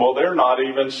accusation, well, they're not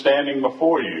even standing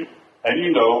before you. And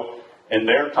you know, in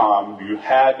their time, you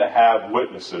had to have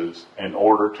witnesses in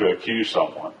order to accuse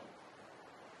someone.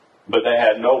 But they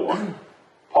had no one.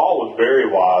 Paul was very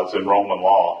wise in Roman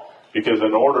law, because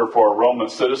in order for a Roman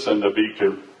citizen to be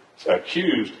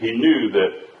accused, he knew that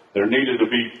there needed to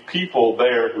be people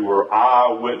there who were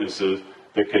eyewitnesses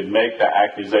that could make the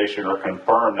accusation or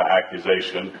confirm the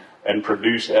accusation and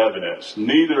produce evidence.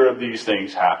 Neither of these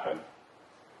things happened.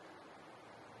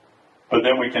 But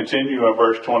then we continue in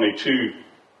verse 22.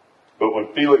 But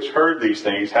when Felix heard these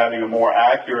things, having a more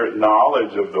accurate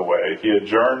knowledge of the way, he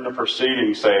adjourned the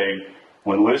proceedings, saying,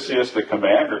 when Lysias the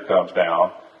commander comes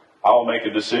down, I will make a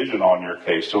decision on your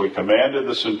case. So he commanded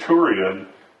the centurion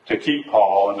to keep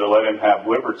Paul and to let him have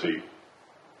liberty,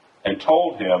 and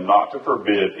told him not to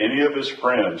forbid any of his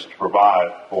friends to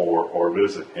provide for or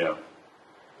visit him.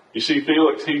 You see,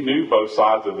 Felix, he knew both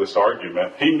sides of this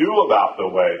argument. He knew about the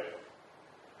way.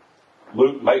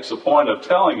 Luke makes a point of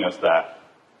telling us that.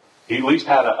 He at least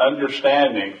had an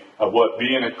understanding of what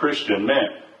being a Christian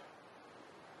meant.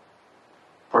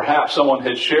 Perhaps someone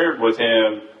had shared with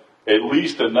him at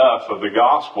least enough of the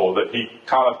gospel that he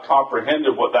kind of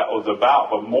comprehended what that was about.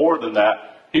 But more than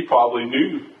that, he probably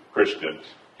knew Christians.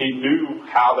 He knew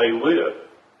how they lived.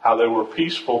 how they were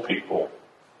peaceful people.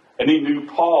 And he knew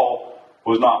Paul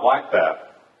was not like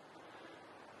that.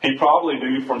 He probably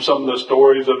knew from some of the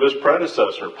stories of his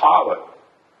predecessor, Pilate,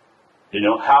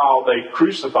 how they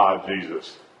crucified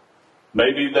Jesus.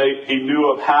 Maybe he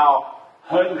knew of how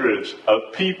hundreds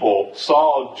of people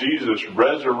saw Jesus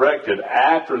resurrected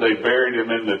after they buried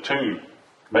him in the tomb.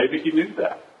 Maybe he knew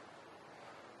that.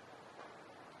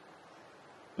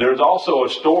 There's also a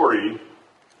story,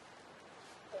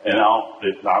 and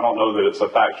I don't know that it's a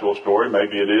factual story,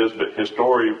 maybe it is, but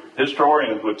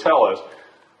historians would tell us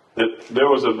that there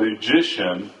was a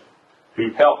magician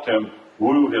who helped him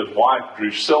woo his wife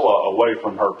Drusilla away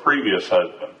from her previous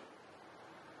husband.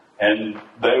 And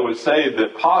they would say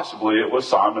that possibly it was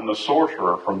Simon the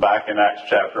sorcerer from back in Acts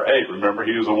chapter 8. Remember,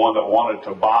 he was the one that wanted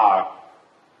to buy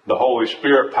the Holy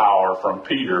Spirit power from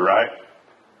Peter, right?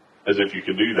 As if you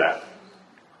could do that.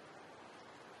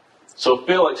 So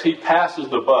Felix, he passes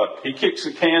the buck. He kicks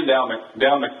the can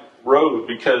down the road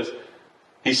because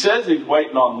he says he's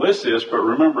waiting on Lysias, but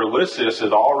remember, Lysias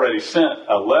had already sent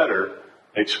a letter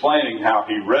explaining how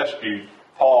he rescued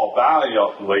Paul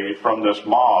valiantly from this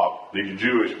mob, these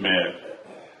Jewish men.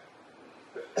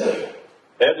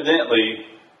 Evidently,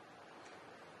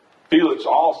 Felix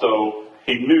also,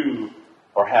 he knew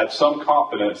or had some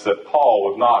confidence that Paul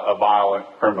was not a violent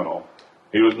criminal.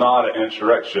 He was not an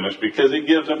insurrectionist because he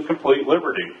gives him complete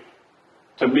liberty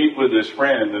to meet with his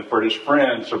friend and for his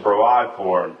friends to provide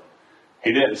for him.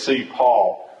 He didn't see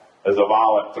Paul as a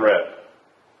violent threat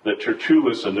that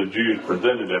Tertullus and the Jews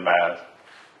presented him as.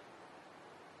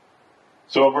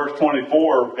 So in verse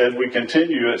 24, as we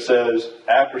continue, it says,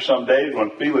 after some days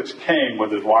when Felix came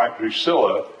with his wife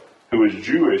Drusilla, who was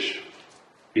Jewish,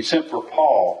 he sent for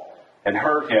Paul and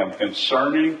heard him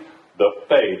concerning the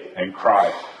faith in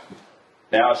Christ.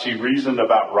 Now as he reasoned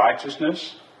about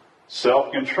righteousness,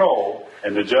 self-control,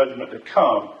 and the judgment to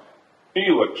come,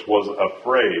 Felix was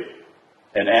afraid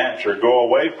and answered, go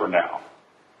away for now.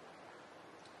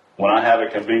 When I have a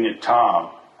convenient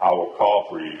time, I will call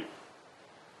for you.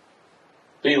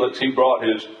 Felix, he brought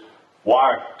his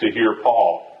wife to hear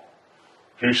Paul.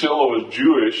 Drusilla was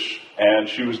Jewish, and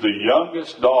she was the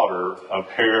youngest daughter of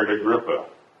Herod Agrippa.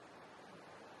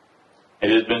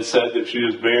 It has been said that she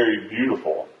is very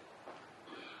beautiful.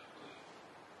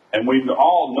 And we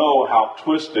all know how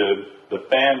twisted the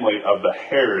family of the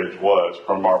Herods was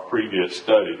from our previous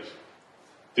studies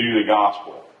through the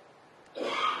gospel.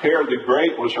 Herod the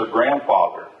Great was her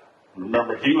grandfather.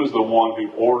 Remember, he was the one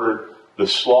who ordered the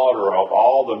slaughter of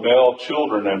all the male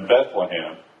children in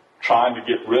Bethlehem, trying to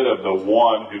get rid of the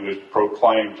one who was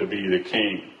proclaimed to be the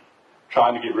king,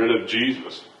 trying to get rid of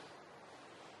Jesus.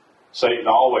 Satan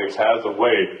always has a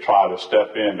way to try to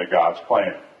step into God's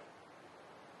plan.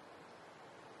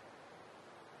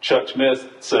 Chuck Smith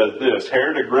says this,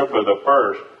 Herod Agrippa the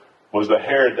first was the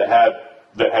Herod that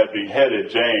had beheaded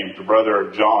James, the brother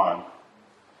of John,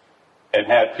 and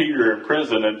had Peter in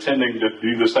prison intending to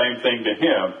do the same thing to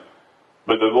him.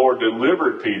 But the Lord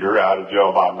delivered Peter out of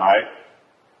jail by night.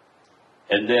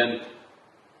 And then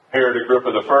Herod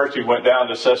Agrippa the first, he went down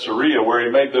to Caesarea where he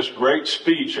made this great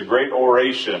speech, a great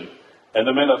oration. And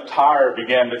the men of Tyre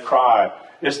began to cry,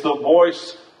 it's the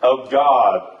voice of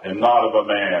God and not of a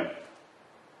man.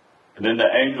 And then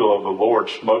the angel of the Lord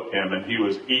smote him, and he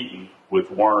was eaten with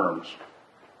worms.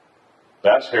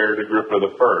 That's Herod Agrippa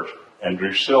the first, and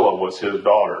Drusilla was his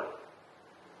daughter.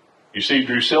 You see,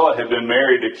 Drusilla had been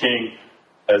married to King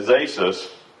Azasus,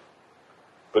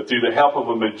 but through the help of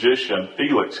a magician,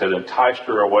 Felix had enticed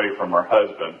her away from her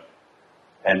husband,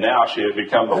 and now she had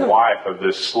become the wife of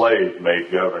this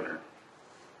slave-made governor.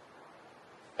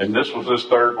 And this was his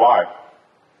third wife.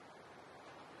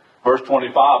 Verse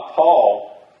 25, Paul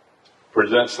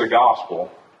presents the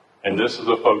gospel, and this is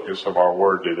the focus of our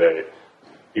word today.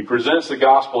 He presents the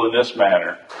gospel in this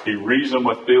manner. He reasoned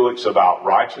with Felix about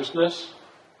righteousness,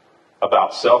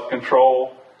 about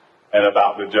self-control, and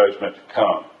about the judgment to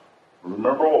come.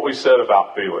 Remember what we said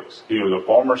about Felix. He was a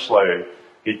former slave.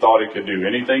 He thought he could do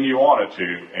anything he wanted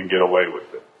to and get away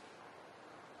with it.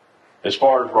 As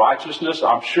far as righteousness,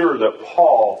 I'm sure that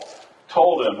Paul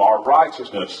told him our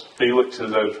righteousness, Felix,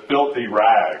 is as filthy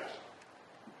rags.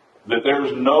 That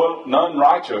there's none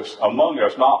righteous among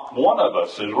us. Not one of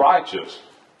us is righteous.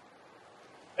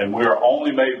 And we are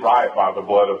only made right by the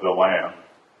blood of the Lamb.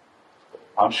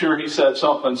 I'm sure he said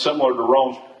something similar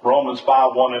to Romans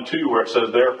 5, 1 and 2, where it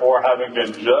says, therefore, having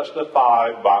been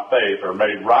justified by faith, or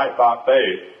made right by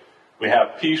faith, we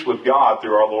have peace with God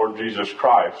through our Lord Jesus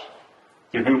Christ,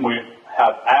 through whom we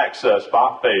have access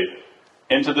by faith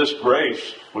into this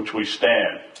grace which we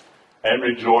stand and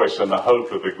rejoice in the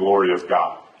hope of the glory of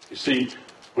God. You see,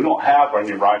 We don't have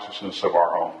any righteousness of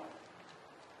our own.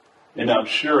 And I'm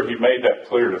sure he made that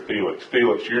clear to Felix.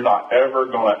 Felix, you're not ever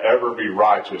going to ever be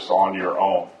righteous on your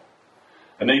own.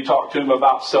 And then he talked to him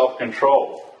about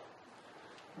self-control.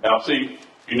 Now see,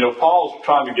 Paul's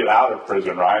trying to get out of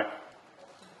prison, right?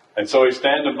 And so he's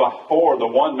standing before the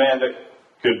one man that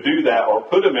could do that or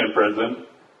put him in prison.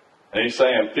 And he's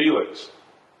saying, Felix,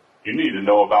 you need to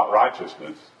know about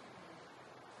righteousness.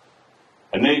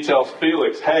 And then he tells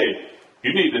Felix, hey,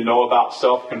 you need to know about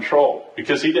self-control.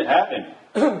 Because he didn't have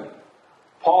any.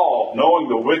 Paul, knowing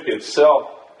the wicked,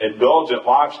 self-indulgent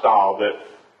lifestyle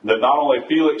that not only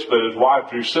Felix but his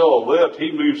wife Drusilla lived,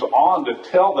 he moves on to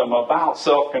tell them about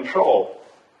self-control.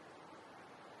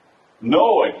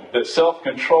 Knowing that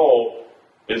self-control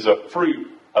is a fruit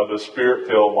of a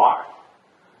spirit-filled life.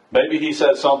 Maybe he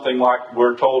said something like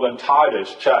we're told in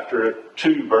Titus chapter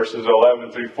 2 verses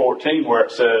 11 through 14 where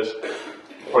it says,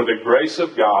 for the grace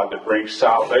of God that brings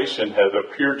salvation has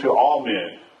appeared to all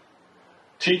men,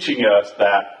 teaching us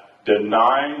that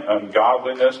denying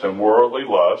ungodliness and worldly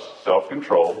lust,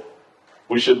 self-control,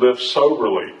 we should live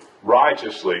soberly,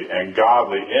 righteously, and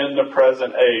godly in the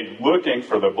present age, looking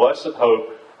for the blessed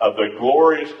hope of the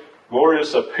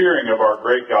glorious appearing of our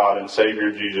great God and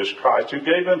Savior Jesus Christ, who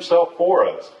gave himself for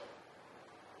us,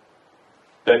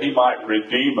 that he might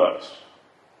redeem us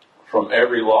from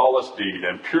every lawless deed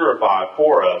and purify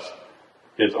for us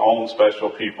his own special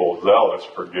people, zealous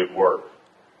for good work.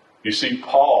 You see,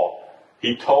 Paul,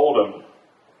 he told them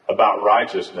about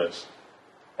righteousness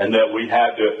and that we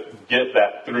had to get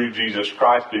that through Jesus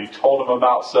Christ. But he told them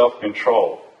about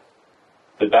self-control,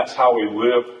 that's how we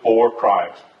live for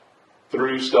Christ,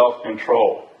 through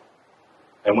self-control.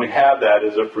 And we have that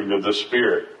as a fruit of the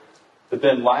Spirit. But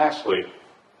then lastly,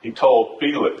 he told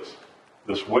Felix,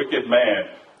 this wicked man,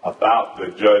 about the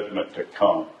judgment to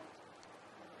come.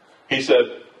 He said,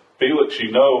 Felix,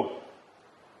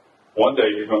 one day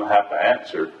you're going to have to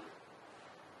answer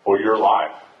for your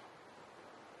life.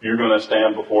 You're going to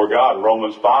stand before God.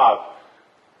 Romans 5,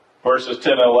 verses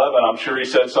 10 and 11, I'm sure he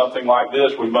said something like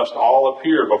this, we must all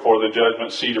appear before the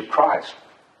judgment seat of Christ,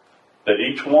 that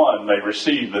each one may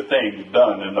receive the things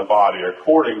done in the body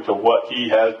according to what he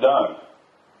has done,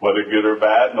 whether good or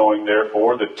bad, knowing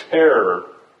therefore the terror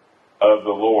of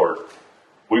the Lord.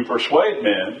 We persuade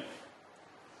men,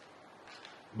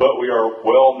 but we are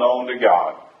well known to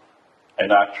God,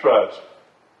 and I trust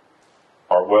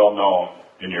are well known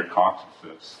in your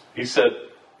consciences. He said,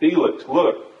 Felix,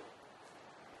 look,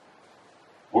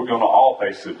 we're going to all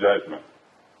face the judgment.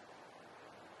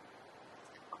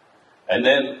 And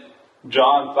then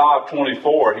John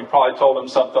 5:24, he probably told him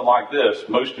something like this,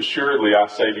 most assuredly I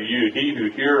say to you, he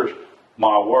who hears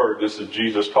my word, this is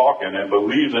Jesus talking, and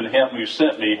believes in him who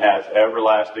sent me has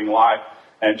everlasting life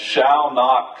and shall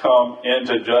not come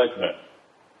into judgment,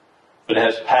 but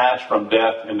has passed from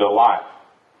death into life.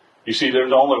 You see,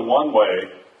 there's only one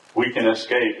way we can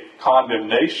escape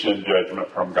condemnation judgment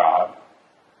from God,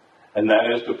 and that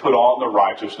is to put on the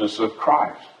righteousness of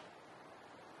Christ.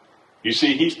 You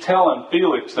see, he's telling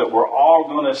Felix that we're all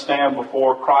going to stand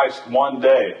before Christ one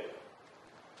day.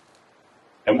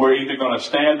 And we're either going to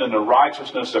stand in the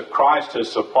righteousness that Christ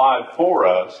has supplied for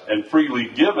us and freely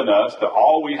given us, that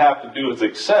all we have to do is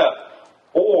accept,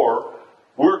 or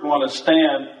we're going to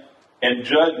stand in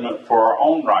judgment for our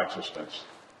own righteousness,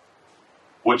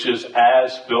 which is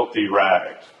as filthy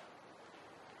rags,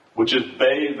 which is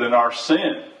bathed in our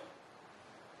sin.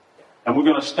 And we're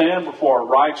going to stand before a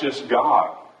righteous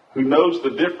God who knows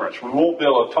the difference. We won't be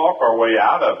able to talk our way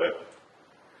out of it.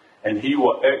 And he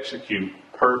will execute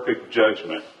perfect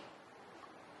judgment.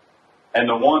 And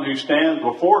the one who stands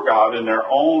before God in their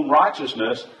own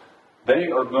righteousness, they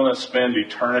are going to spend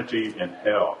eternity in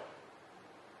hell.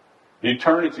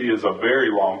 Eternity is a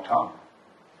very long time.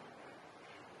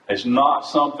 It's not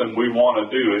something we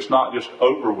want to do. It's not just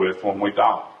over with when we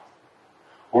die.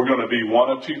 We're going to be one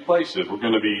of two places. We're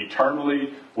going to be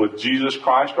eternally with Jesus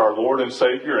Christ, our Lord and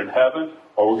Savior, in heaven,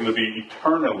 or we're going to be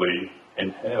eternally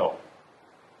in hell.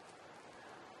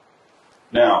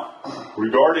 Now,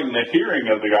 regarding the hearing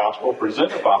of the gospel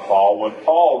presented by Paul, when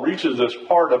Paul reaches this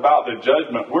part about the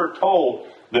judgment, we're told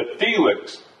that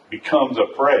Felix becomes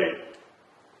afraid.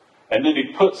 And then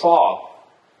he puts off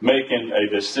making a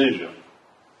decision.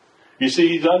 You see,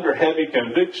 he's under heavy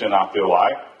conviction, I feel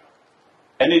like.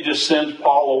 And he just sends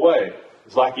Paul away.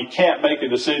 It's like he can't make a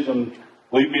decision.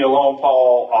 Leave me alone,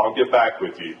 Paul. I'll get back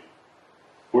with you.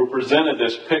 We're presented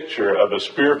this picture of a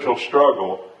spiritual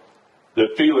struggle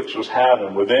that Felix was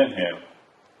having within him.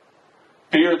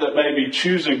 Fear that maybe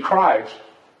choosing Christ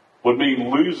would mean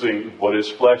losing what his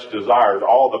flesh desired,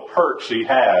 all the perks he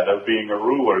had of being a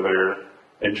ruler there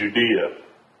in Judea.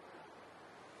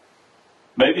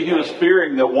 Maybe he was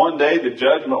fearing that one day the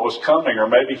judgment was coming, or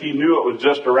maybe he knew it was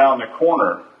just around the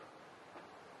corner.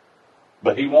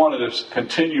 But he wanted to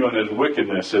continue in his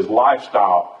wickedness, his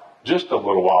lifestyle, just a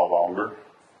little while longer.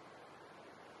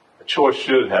 A choice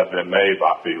should have been made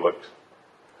by Felix.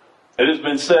 It has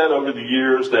been said over the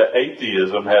years that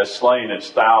atheism has slain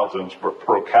its thousands, but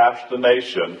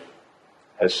procrastination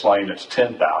has slain its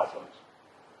 10,000s.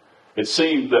 It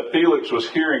seemed that Felix was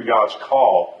hearing God's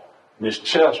call, and his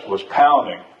chest was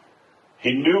pounding.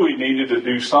 He knew he needed to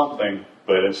do something,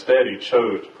 but instead he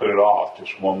chose to put it off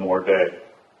just one more day.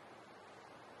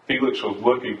 Felix was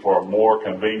looking for a more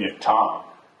convenient time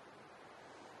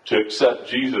to accept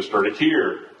Jesus or to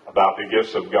hear about the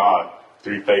gifts of God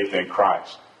through faith in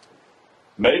Christ.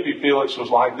 Maybe Felix was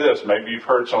like this. Maybe you've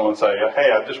heard someone say,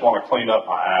 hey, I just want to clean up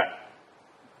my act.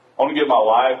 I want to get my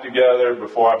life together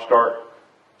before I start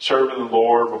serving the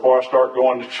Lord, before I start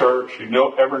going to church.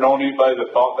 Ever known anybody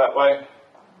that thought that way?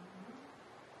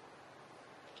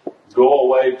 Go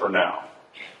away for now.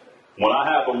 When I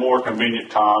have a more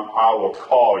convenient time, I will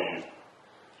call you.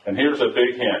 And here's a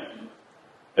big hint.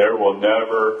 There will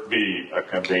never be a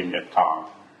convenient time.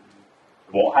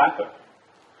 It won't happen.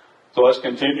 So let's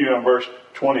continue in verse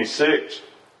 26.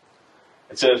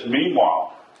 It says,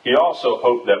 meanwhile, he also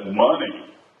hoped that money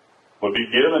would be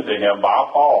given to him by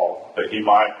Paul that he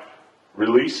might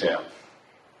release him.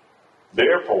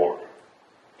 Therefore,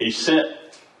 he sent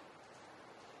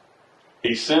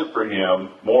for him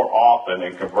more often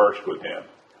and conversed with him.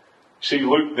 See,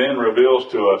 Luke then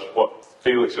reveals to us what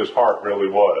Felix's heart really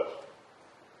was.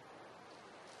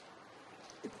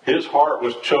 His heart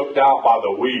was choked out by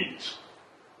the weeds.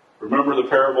 Remember the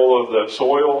parable of the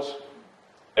soils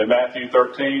in Matthew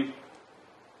 13?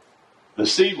 The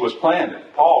seed was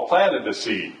planted. Paul planted the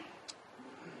seed.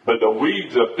 But the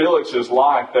weeds of Felix's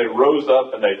life, they rose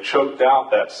up and they choked out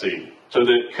that seed so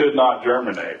that it could not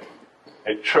germinate.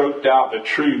 It choked out the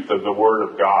truth of the Word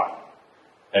of God.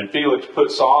 And Felix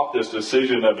puts off this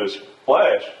decision of his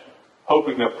flesh,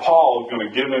 hoping that Paul was going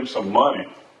to give him some money.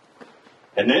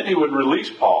 And then he would release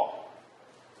Paul.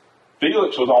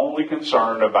 Felix was only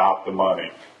concerned about the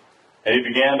money. And he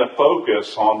began to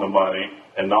focus on the money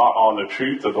and not on the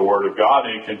truth of the Word of God.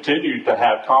 And he continued to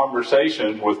have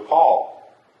conversations with Paul.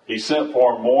 He sent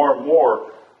for him more and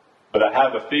more, but I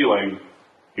have a feeling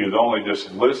he was only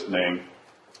just listening,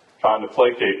 trying to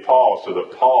placate Paul so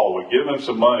that Paul would give him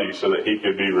some money so that he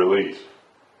could be released.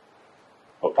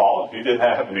 But Paul, he didn't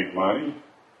have any money.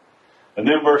 And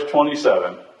then verse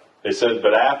 27, it says,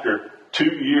 but after 2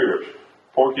 years,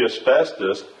 Porcius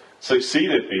Festus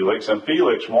succeeded Felix, and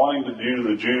Felix, wanting to do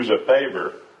the Jews a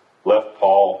favor, left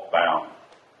Paul bound.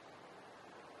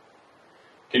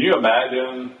 Can you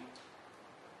imagine?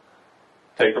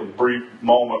 Take a brief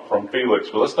moment from Felix,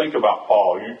 but let's think about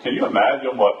Paul. Can you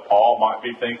imagine what Paul might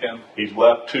be thinking? He's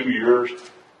left 2 years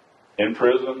in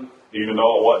prison, even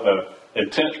though it wasn't an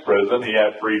intense prison. He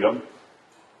had freedom.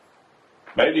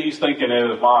 Maybe he's thinking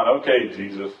in his mind, okay,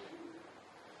 Jesus,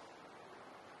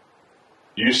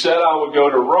 you said I would go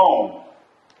to Rome,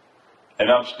 and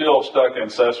I'm still stuck in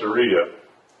Caesarea.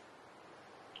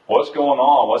 What's going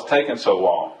on? What's taking so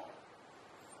long?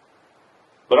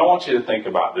 But I want you to think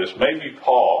about this. Maybe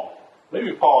Paul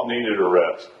needed a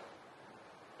rest.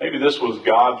 Maybe this was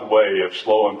God's way of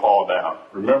slowing Paul down.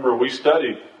 Remember, we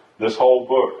studied this whole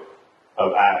book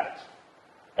of Acts.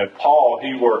 And Paul,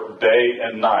 he worked day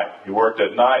and night. He worked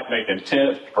at night making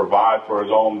tents to provide for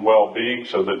his own well-being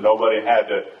so that nobody had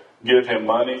to give him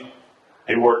money.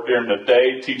 He worked during the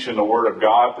day teaching the Word of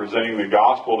God, presenting the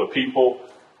gospel to people.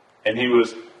 And he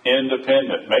was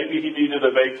independent. Maybe he needed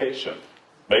a vacation.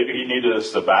 Maybe he needed a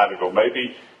sabbatical.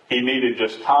 Maybe he needed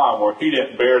just time where he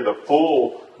didn't bear the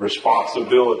full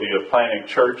responsibility of planting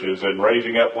churches and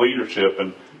raising up leadership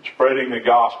and spreading the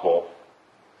gospel.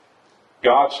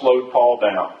 God slowed Paul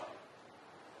down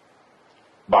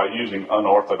by using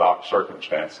unorthodox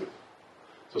circumstances.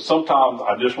 So sometimes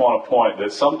I just want to point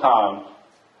that sometimes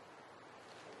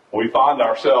we find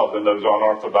ourselves in those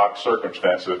unorthodox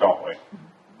circumstances, don't we?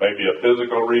 Maybe a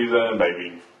physical reason,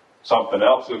 maybe something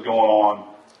else is going on.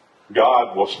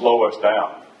 God will slow us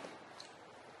down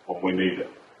when we need it.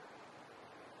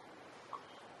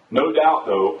 No doubt,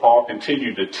 though, Paul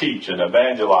continued to teach and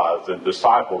evangelize and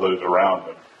disciple those around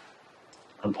him.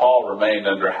 And Paul remained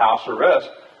under house arrest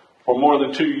for more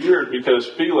than 2 years because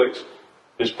Felix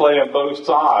is playing both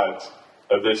sides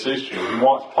of this issue. He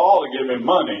wants Paul to give him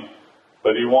money,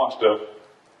 but he wants to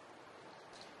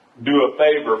do a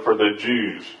favor for the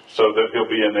Jews so that he'll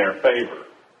be in their favor.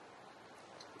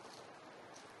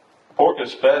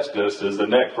 Porcius Festus is the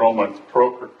next Roman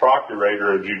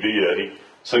procurator of Judea.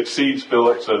 succeeds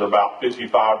Felix at about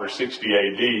 55 or 60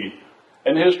 AD.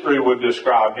 And history would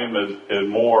describe him as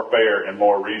more fair and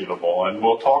more reasonable. And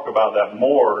we'll talk about that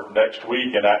more next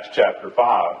week in Acts chapter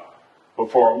 5.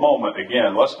 But for a moment,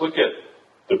 again, let's look at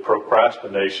the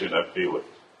procrastination of Felix.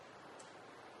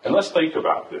 And let's think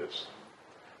about this.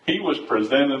 He was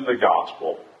presented the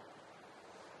gospel.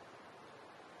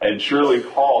 And surely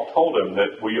Paul told him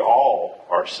that we all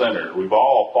are sinners. We've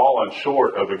all fallen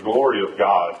short of the glory of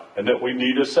God and that we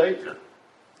need a Savior.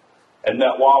 And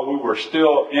that while we were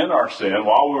still in our sin,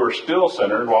 while we were still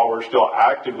sinners, while we were still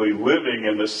actively living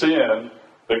in the sin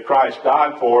that Christ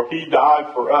died for, he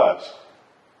died for us.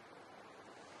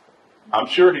 I'm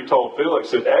sure he told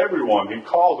Felix that everyone who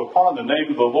calls upon the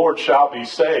name of the Lord shall be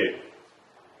saved.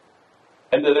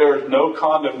 And that there is no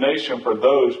condemnation for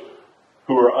those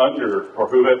who are under or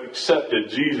who have accepted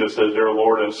Jesus as their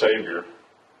Lord and Savior.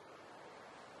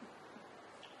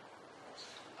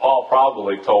 Paul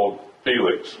probably told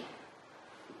Felix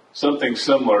something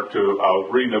similar to, I was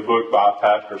reading a book by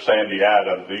Pastor Sandy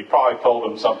Adams. He probably told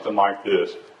him something like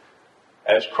this.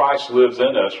 As Christ lives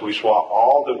in us, we swap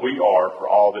all that we are for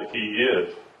all that he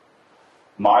is.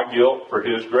 My guilt for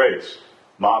his grace.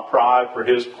 My pride for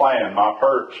his plan. My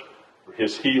hurts for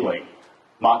his healing.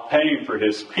 My pain for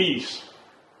his peace.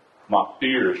 My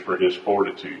fears for his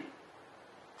fortitude.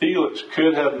 Felix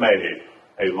could have made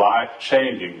a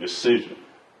life-changing decision,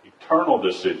 eternal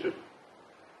decision.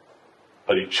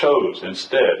 But he chose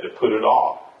instead to put it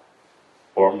off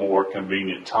for a more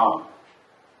convenient time.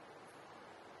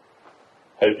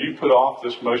 Have you put off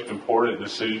this most important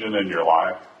decision in your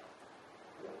life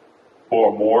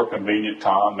for a more convenient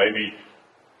time? Maybe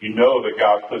you know that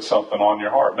God put something on your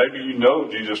heart. Maybe you know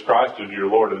Jesus Christ is your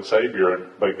Lord and Savior,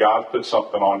 but God put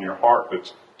something on your heart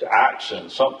that's to action,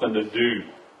 something to do,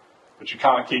 but you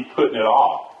kind of keep putting it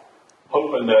off,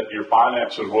 hoping that your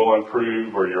finances will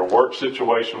improve or your work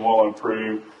situation will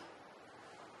improve,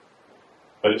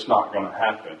 but it's not going to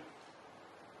happen.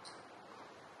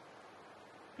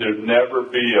 There'd never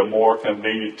be a more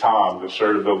convenient time to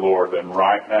serve the Lord than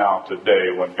right now,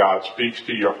 today, when God speaks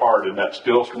to your heart and that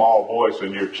still small voice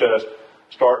in your chest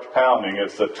starts pounding.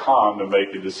 It's the time to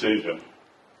make a decision.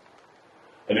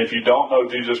 And if you don't know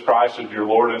Jesus Christ as your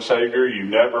Lord and Savior, you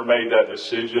never made that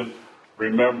decision,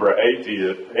 remember,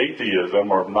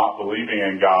 atheism, or not believing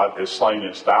in God, has slain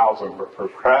its thousands, but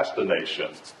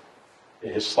procrastination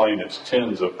has slain its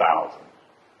tens of thousands.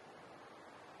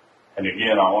 And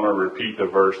again, I want to repeat the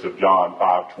verse of John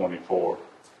 5:24.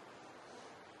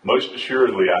 Most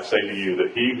assuredly, I say to you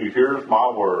that he who hears my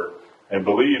word and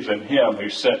believes in him who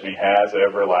sent me has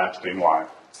everlasting life.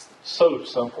 So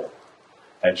simple.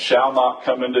 And shall not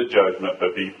come into judgment,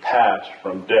 but be passed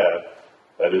from death,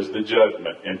 that is the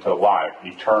judgment, into life,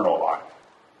 eternal life.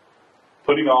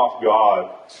 Putting off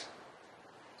God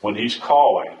when he's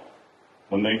calling,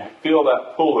 when they feel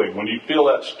that pulling, when you feel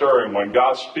that stirring, when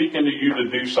God's speaking to you to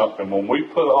do something, when we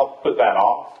put that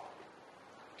off,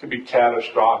 it can be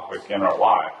catastrophic in our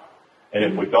life. And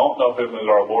if we don't know him as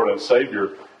our Lord and Savior,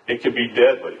 it could be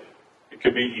deadly. It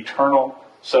could be eternal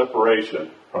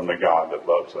separation from the God that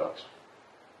loves us.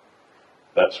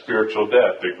 That spiritual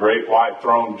death, the great white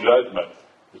throne judgment,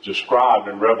 is described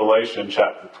in Revelation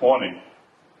chapter 20,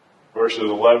 verses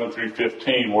 11 through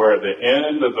 15, where at the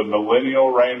end of the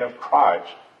millennial reign of Christ,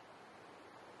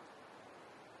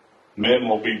 men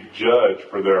will be judged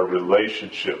for their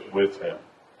relationship with him.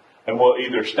 And we'll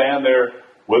either stand there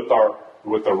with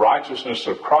the righteousness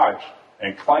of Christ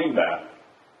and claim that,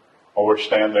 or we'll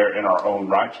stand there in our own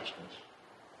righteousness.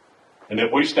 And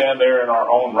if we stand there in our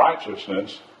own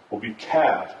righteousness, we'll be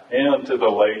cast into the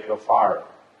lake of fire,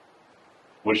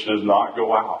 which does not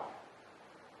go out.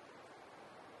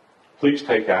 Please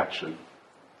take action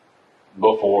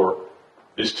before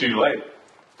it's too late.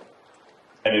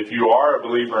 And if you are a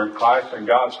believer in Christ and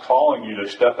God's calling you to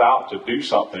step out to do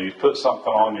something, he's put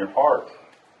something on your heart,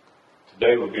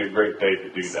 today would be a great day to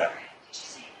do that.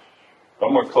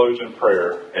 I'm going to close in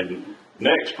prayer, and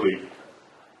next week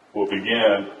we'll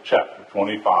begin chapter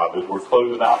 25 as we're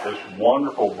closing out this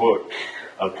wonderful book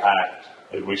of Acts,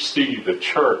 as we see the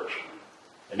church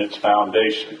and its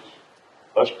foundations.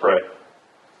 Let's pray.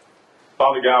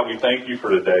 Father God, we thank you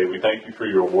for today. We thank you for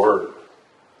your word.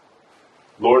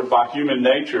 Lord, by human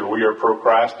nature, we are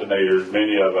procrastinators,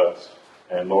 many of us.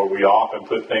 And Lord, we often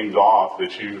put things off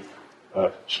that you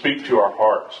speak to our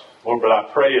hearts. Lord, but I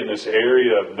pray in this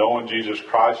area of knowing Jesus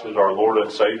Christ as our Lord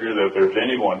and Savior, that if there's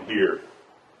anyone here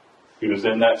who is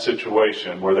in that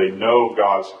situation where they know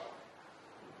God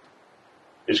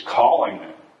is calling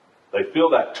them, they feel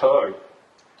that tug,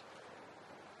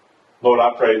 Lord,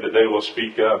 I pray that they will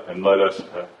speak up and let us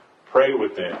pray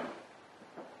with them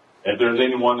If there's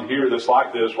anyone here that's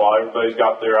like this while everybody's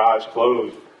got their eyes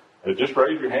closed, just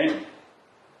raise your hand.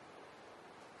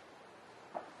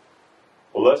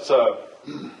 Well,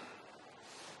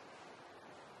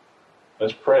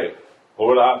 let's pray.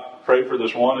 Lord, I pray for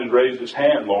this one who raised his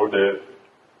hand, Lord, that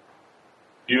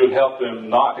you would help him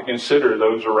not to consider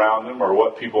those around him or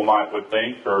what people would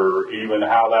think or even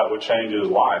how that would change his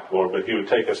life, Lord, but he would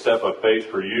take a step of faith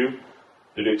for you,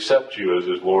 to accept you as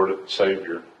his Lord and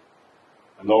Savior.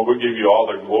 And Lord, we give you all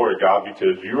the glory, God,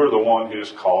 because you are the one who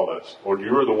has called us. Lord,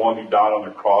 you are the one who died on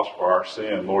the cross for our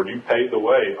sin. Lord, you paved the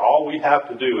way. All we have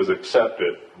to do is accept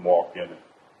it and walk in it.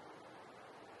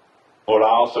 Lord, I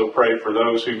also pray for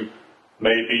those who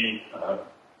maybe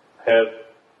have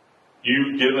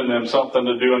you given them something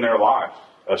to do in their life,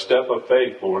 a step of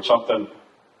faith, Lord, something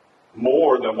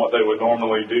more than what they would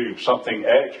normally do, something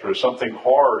extra, something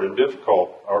hard and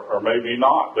difficult, or maybe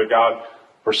not. But God,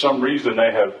 for some reason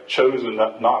they have chosen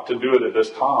not to do it at this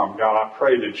time. God, I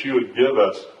pray that you would give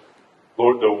us,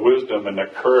 Lord, the wisdom and the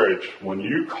courage when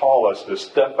you call us to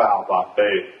step out by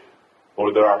faith,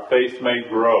 Lord, that our faith may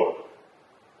grow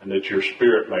and that your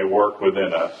Spirit may work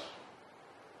within us.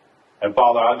 And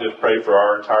Father, I just pray for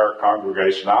our entire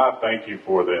congregation. I thank you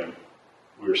for them.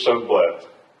 We are so blessed.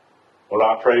 Lord,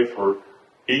 I pray for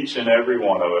each and every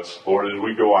one of us, Lord, as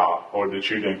we go out, Lord, that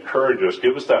you'd encourage us.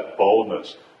 Give us that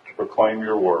boldness to proclaim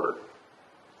your word.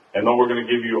 And Lord, we're going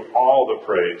to give you all the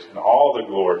praise and all the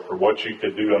glory for what you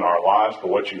could do in our lives, for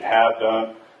what you have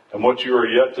done, and what you are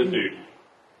yet to do.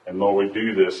 And Lord, we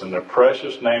do this in the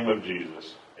precious name of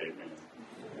Jesus. Amen.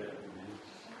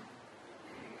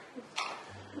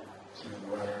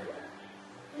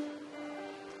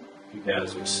 You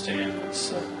guys would stand.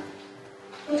 Let's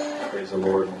praise the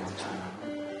Lord one more time.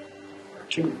 Our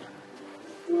tune.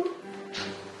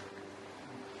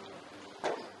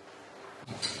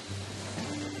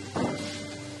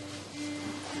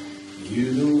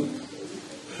 You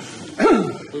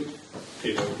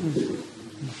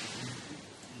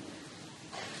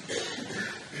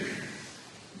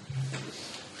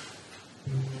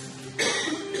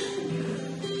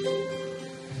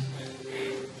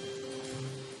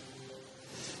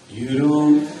You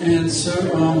don't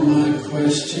answer all my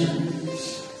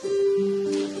questions,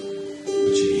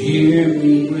 but you hear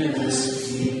me when I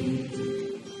speak.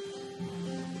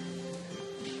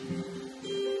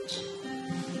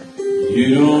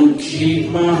 You don't keep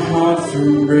my heart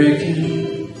from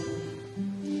breaking,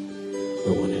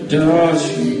 but when it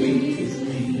does, you meet with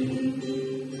me.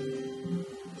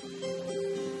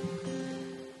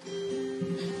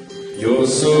 You're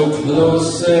so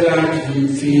close that I can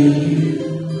feel you.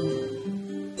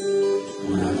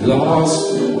 I've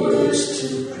lost the words to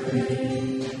pray.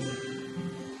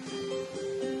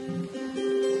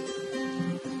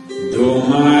 Though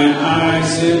my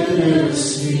eyes have never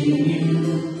seen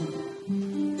you,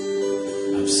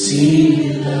 I've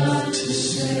seen enough to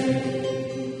say.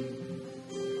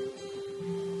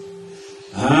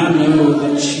 I know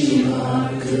that you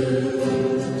are good.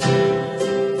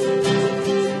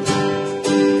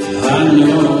 I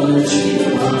know that you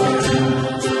are kind.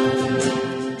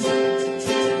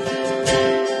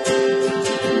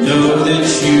 Know that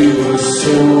you are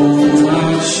so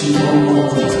much more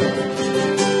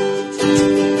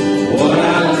what I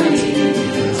leave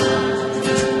behind.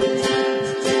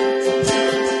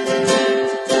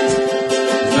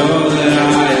 Know that I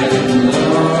am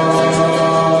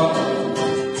loved.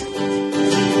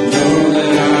 Know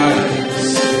that I am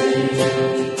saved.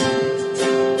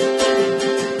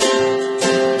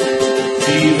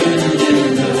 Even in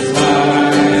the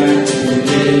fire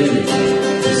today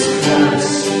is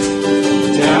Christ.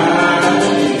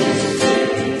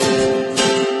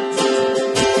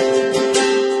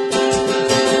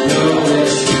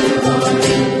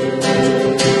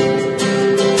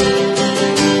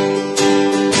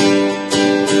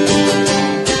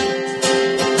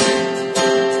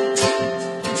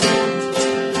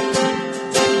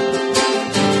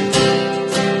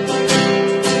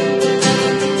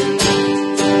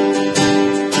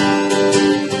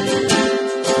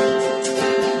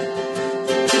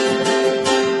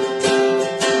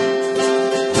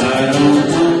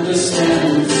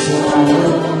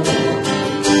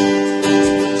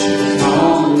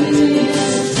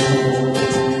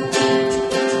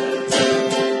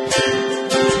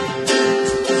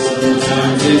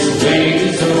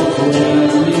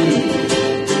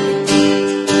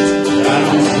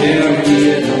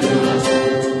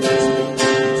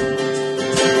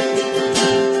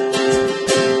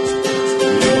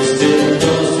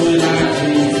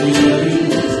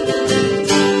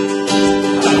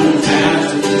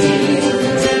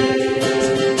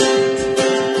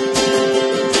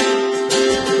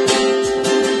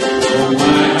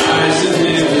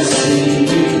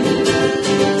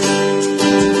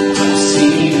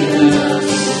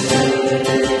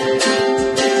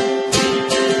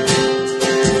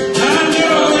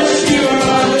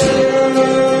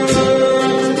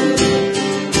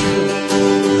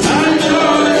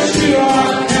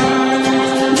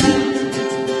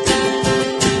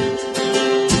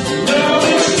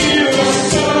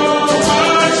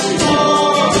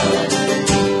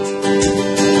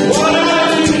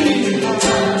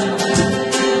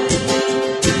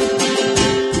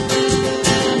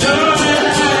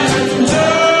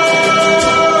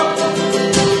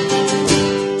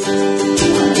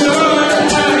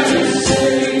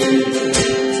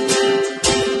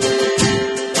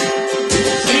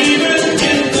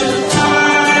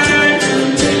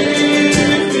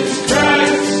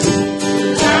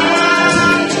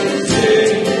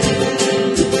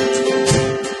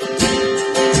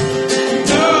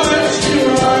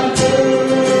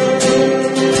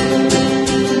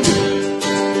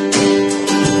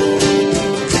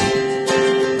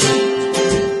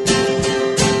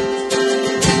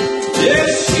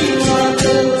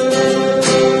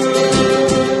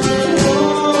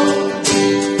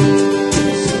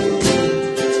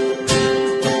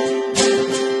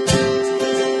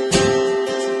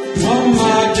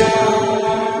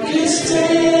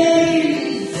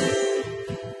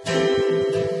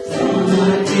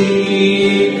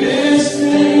 deepest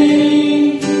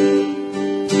pain.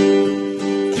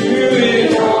 Through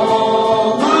it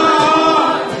all, my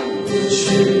heart will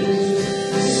choose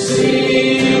to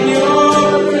sing your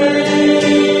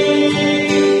praise.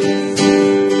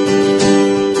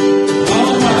 On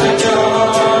my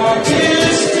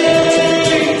darkest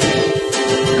day,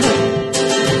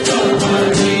 on my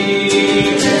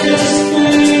deepest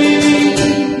pain,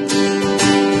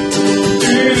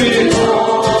 through it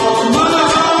all, my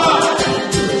heart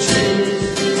will choose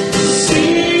to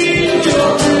sing your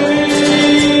praise.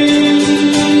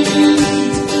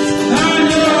 I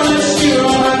know that you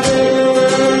are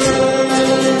good.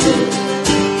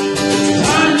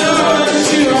 I know that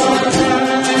you are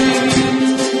kind.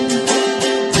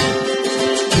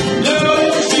 Know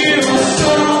that you are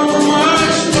so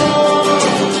much more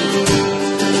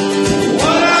than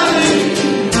what I think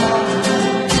you are.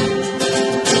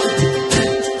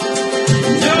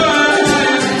 Know I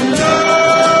have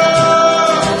love.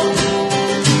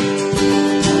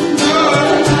 Know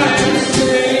I am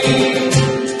saved.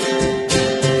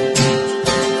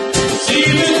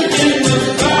 Even in the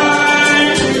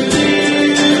fire you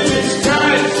live is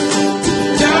Christ.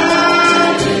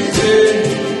 Died is good.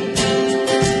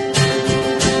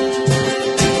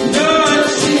 Know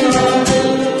that you are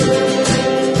good.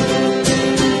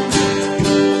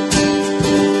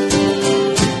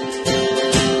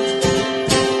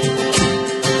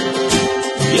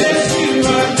 Yes, you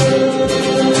are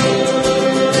good.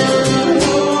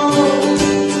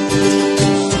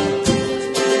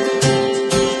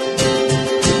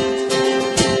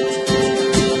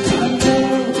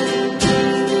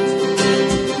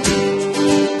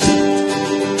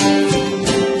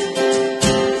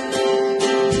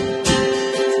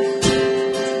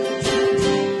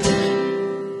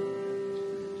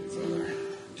 Father,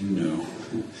 I do know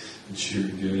that you're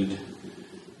good,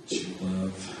 that you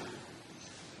love.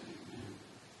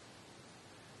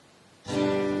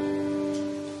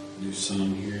 New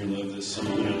song here, I love this song,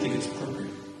 and I think it's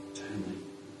appropriate, timely.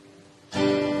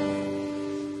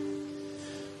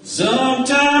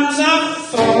 Sometimes I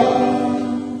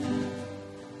fall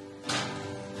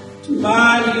to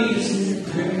my knees and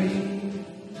pray.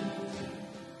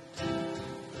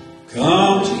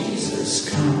 Come, Jesus,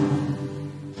 come.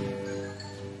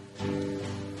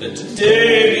 Let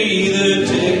today be the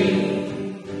day.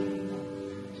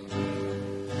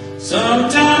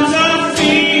 Sometimes I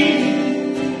feel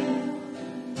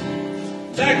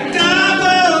like I'm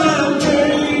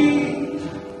afraid.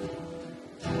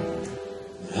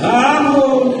 I'm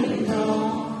holding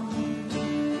on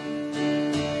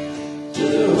to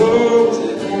the hope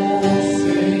that won't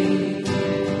fade.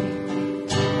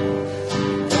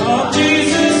 Oh,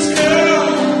 Jesus,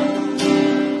 come.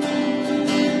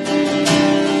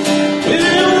 We've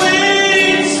been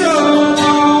waiting so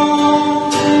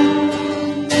long.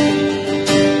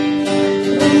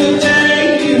 From the day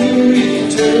you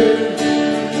return,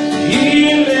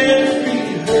 heal every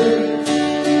hurt,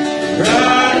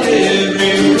 right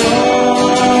every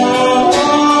wrong.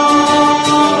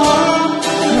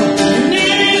 I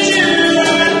need you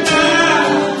right now.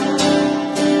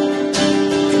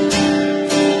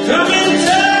 Come and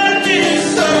turn this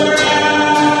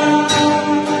around.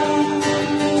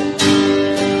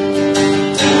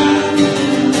 Down the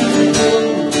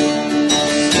road,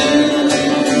 still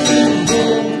in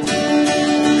hope.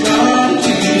 Come,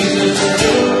 Jesus,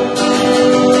 come.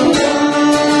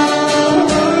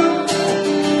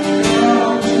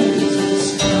 Come, Jesus,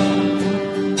 come.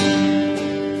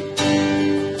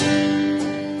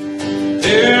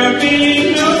 There'll be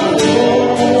no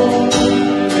war.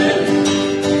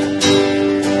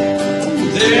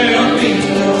 There'll be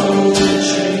no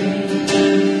change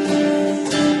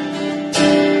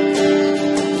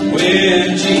when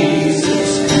Jesus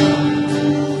comes.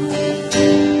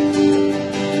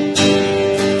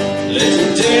 Let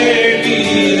today be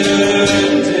the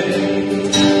day.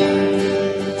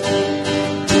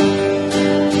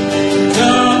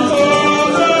 Come for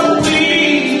the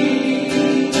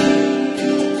weak,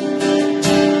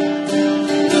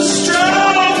 the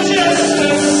strong just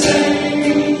the same.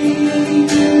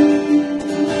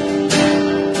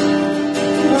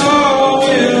 All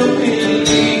will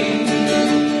believe.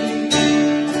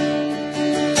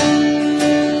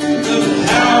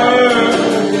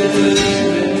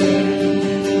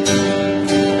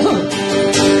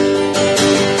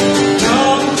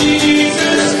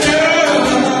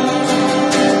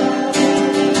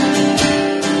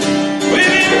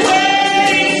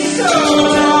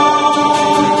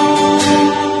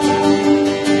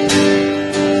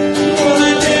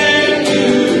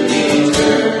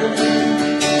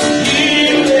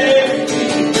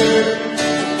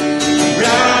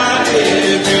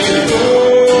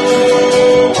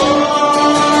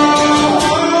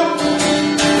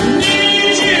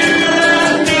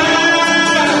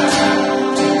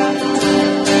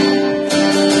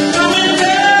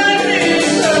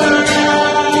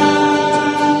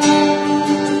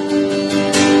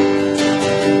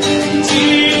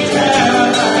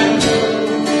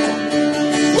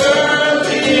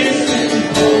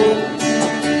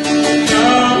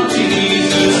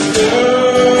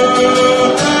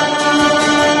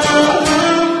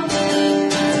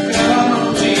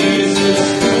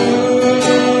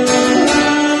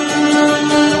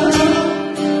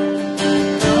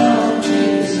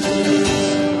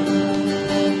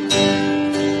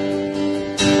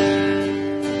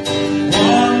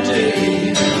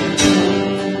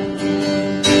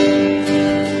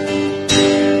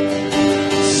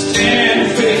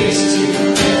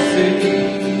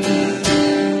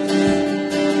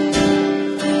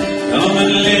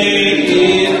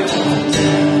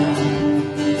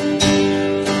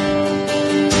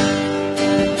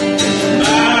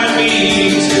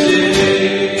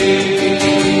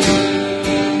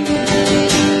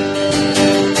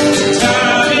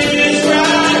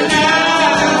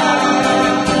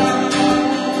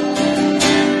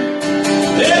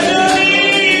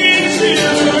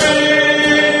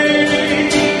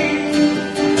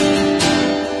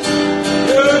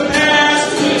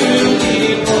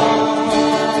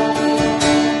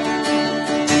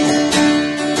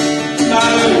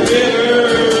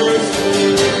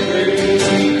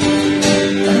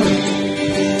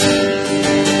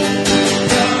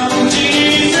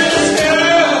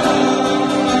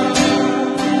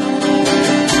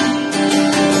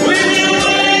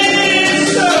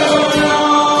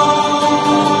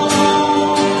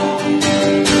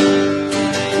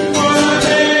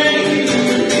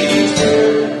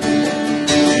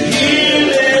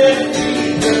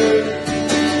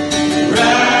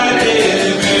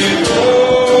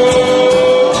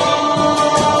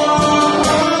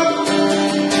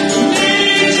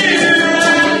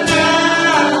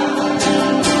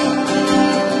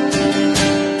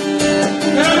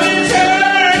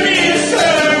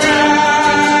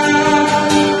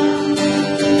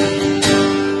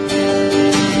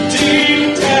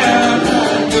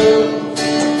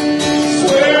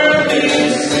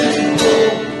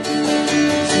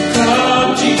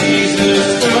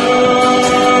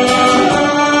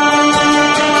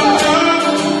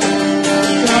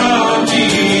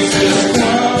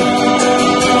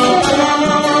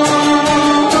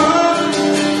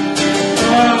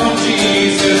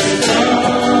 Jesus, come,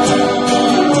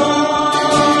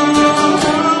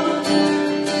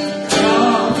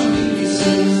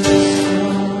 Jesus,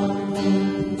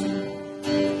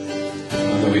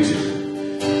 Father, we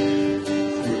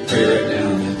pray right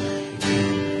now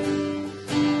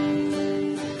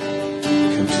that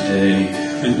you come today.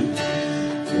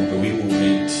 Lord, but we will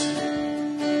wait.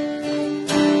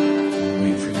 We'll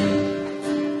wait for you.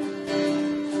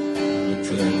 We'll look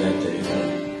for that day,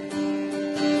 Lord.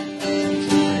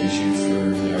 Thank you and praise you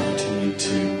for the opportunity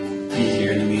to be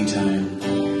here in the meantime.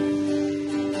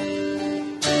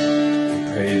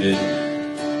 We pray that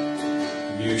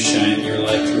you shine your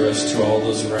light through us to all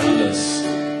those around us.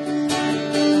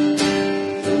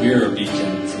 That we are a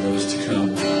beacon for those to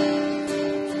come.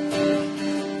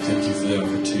 Thank you for the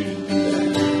opportunity to be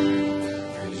that.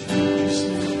 Praise you in Jesus'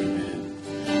 name,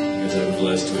 amen. You guys have a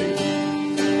blessed week.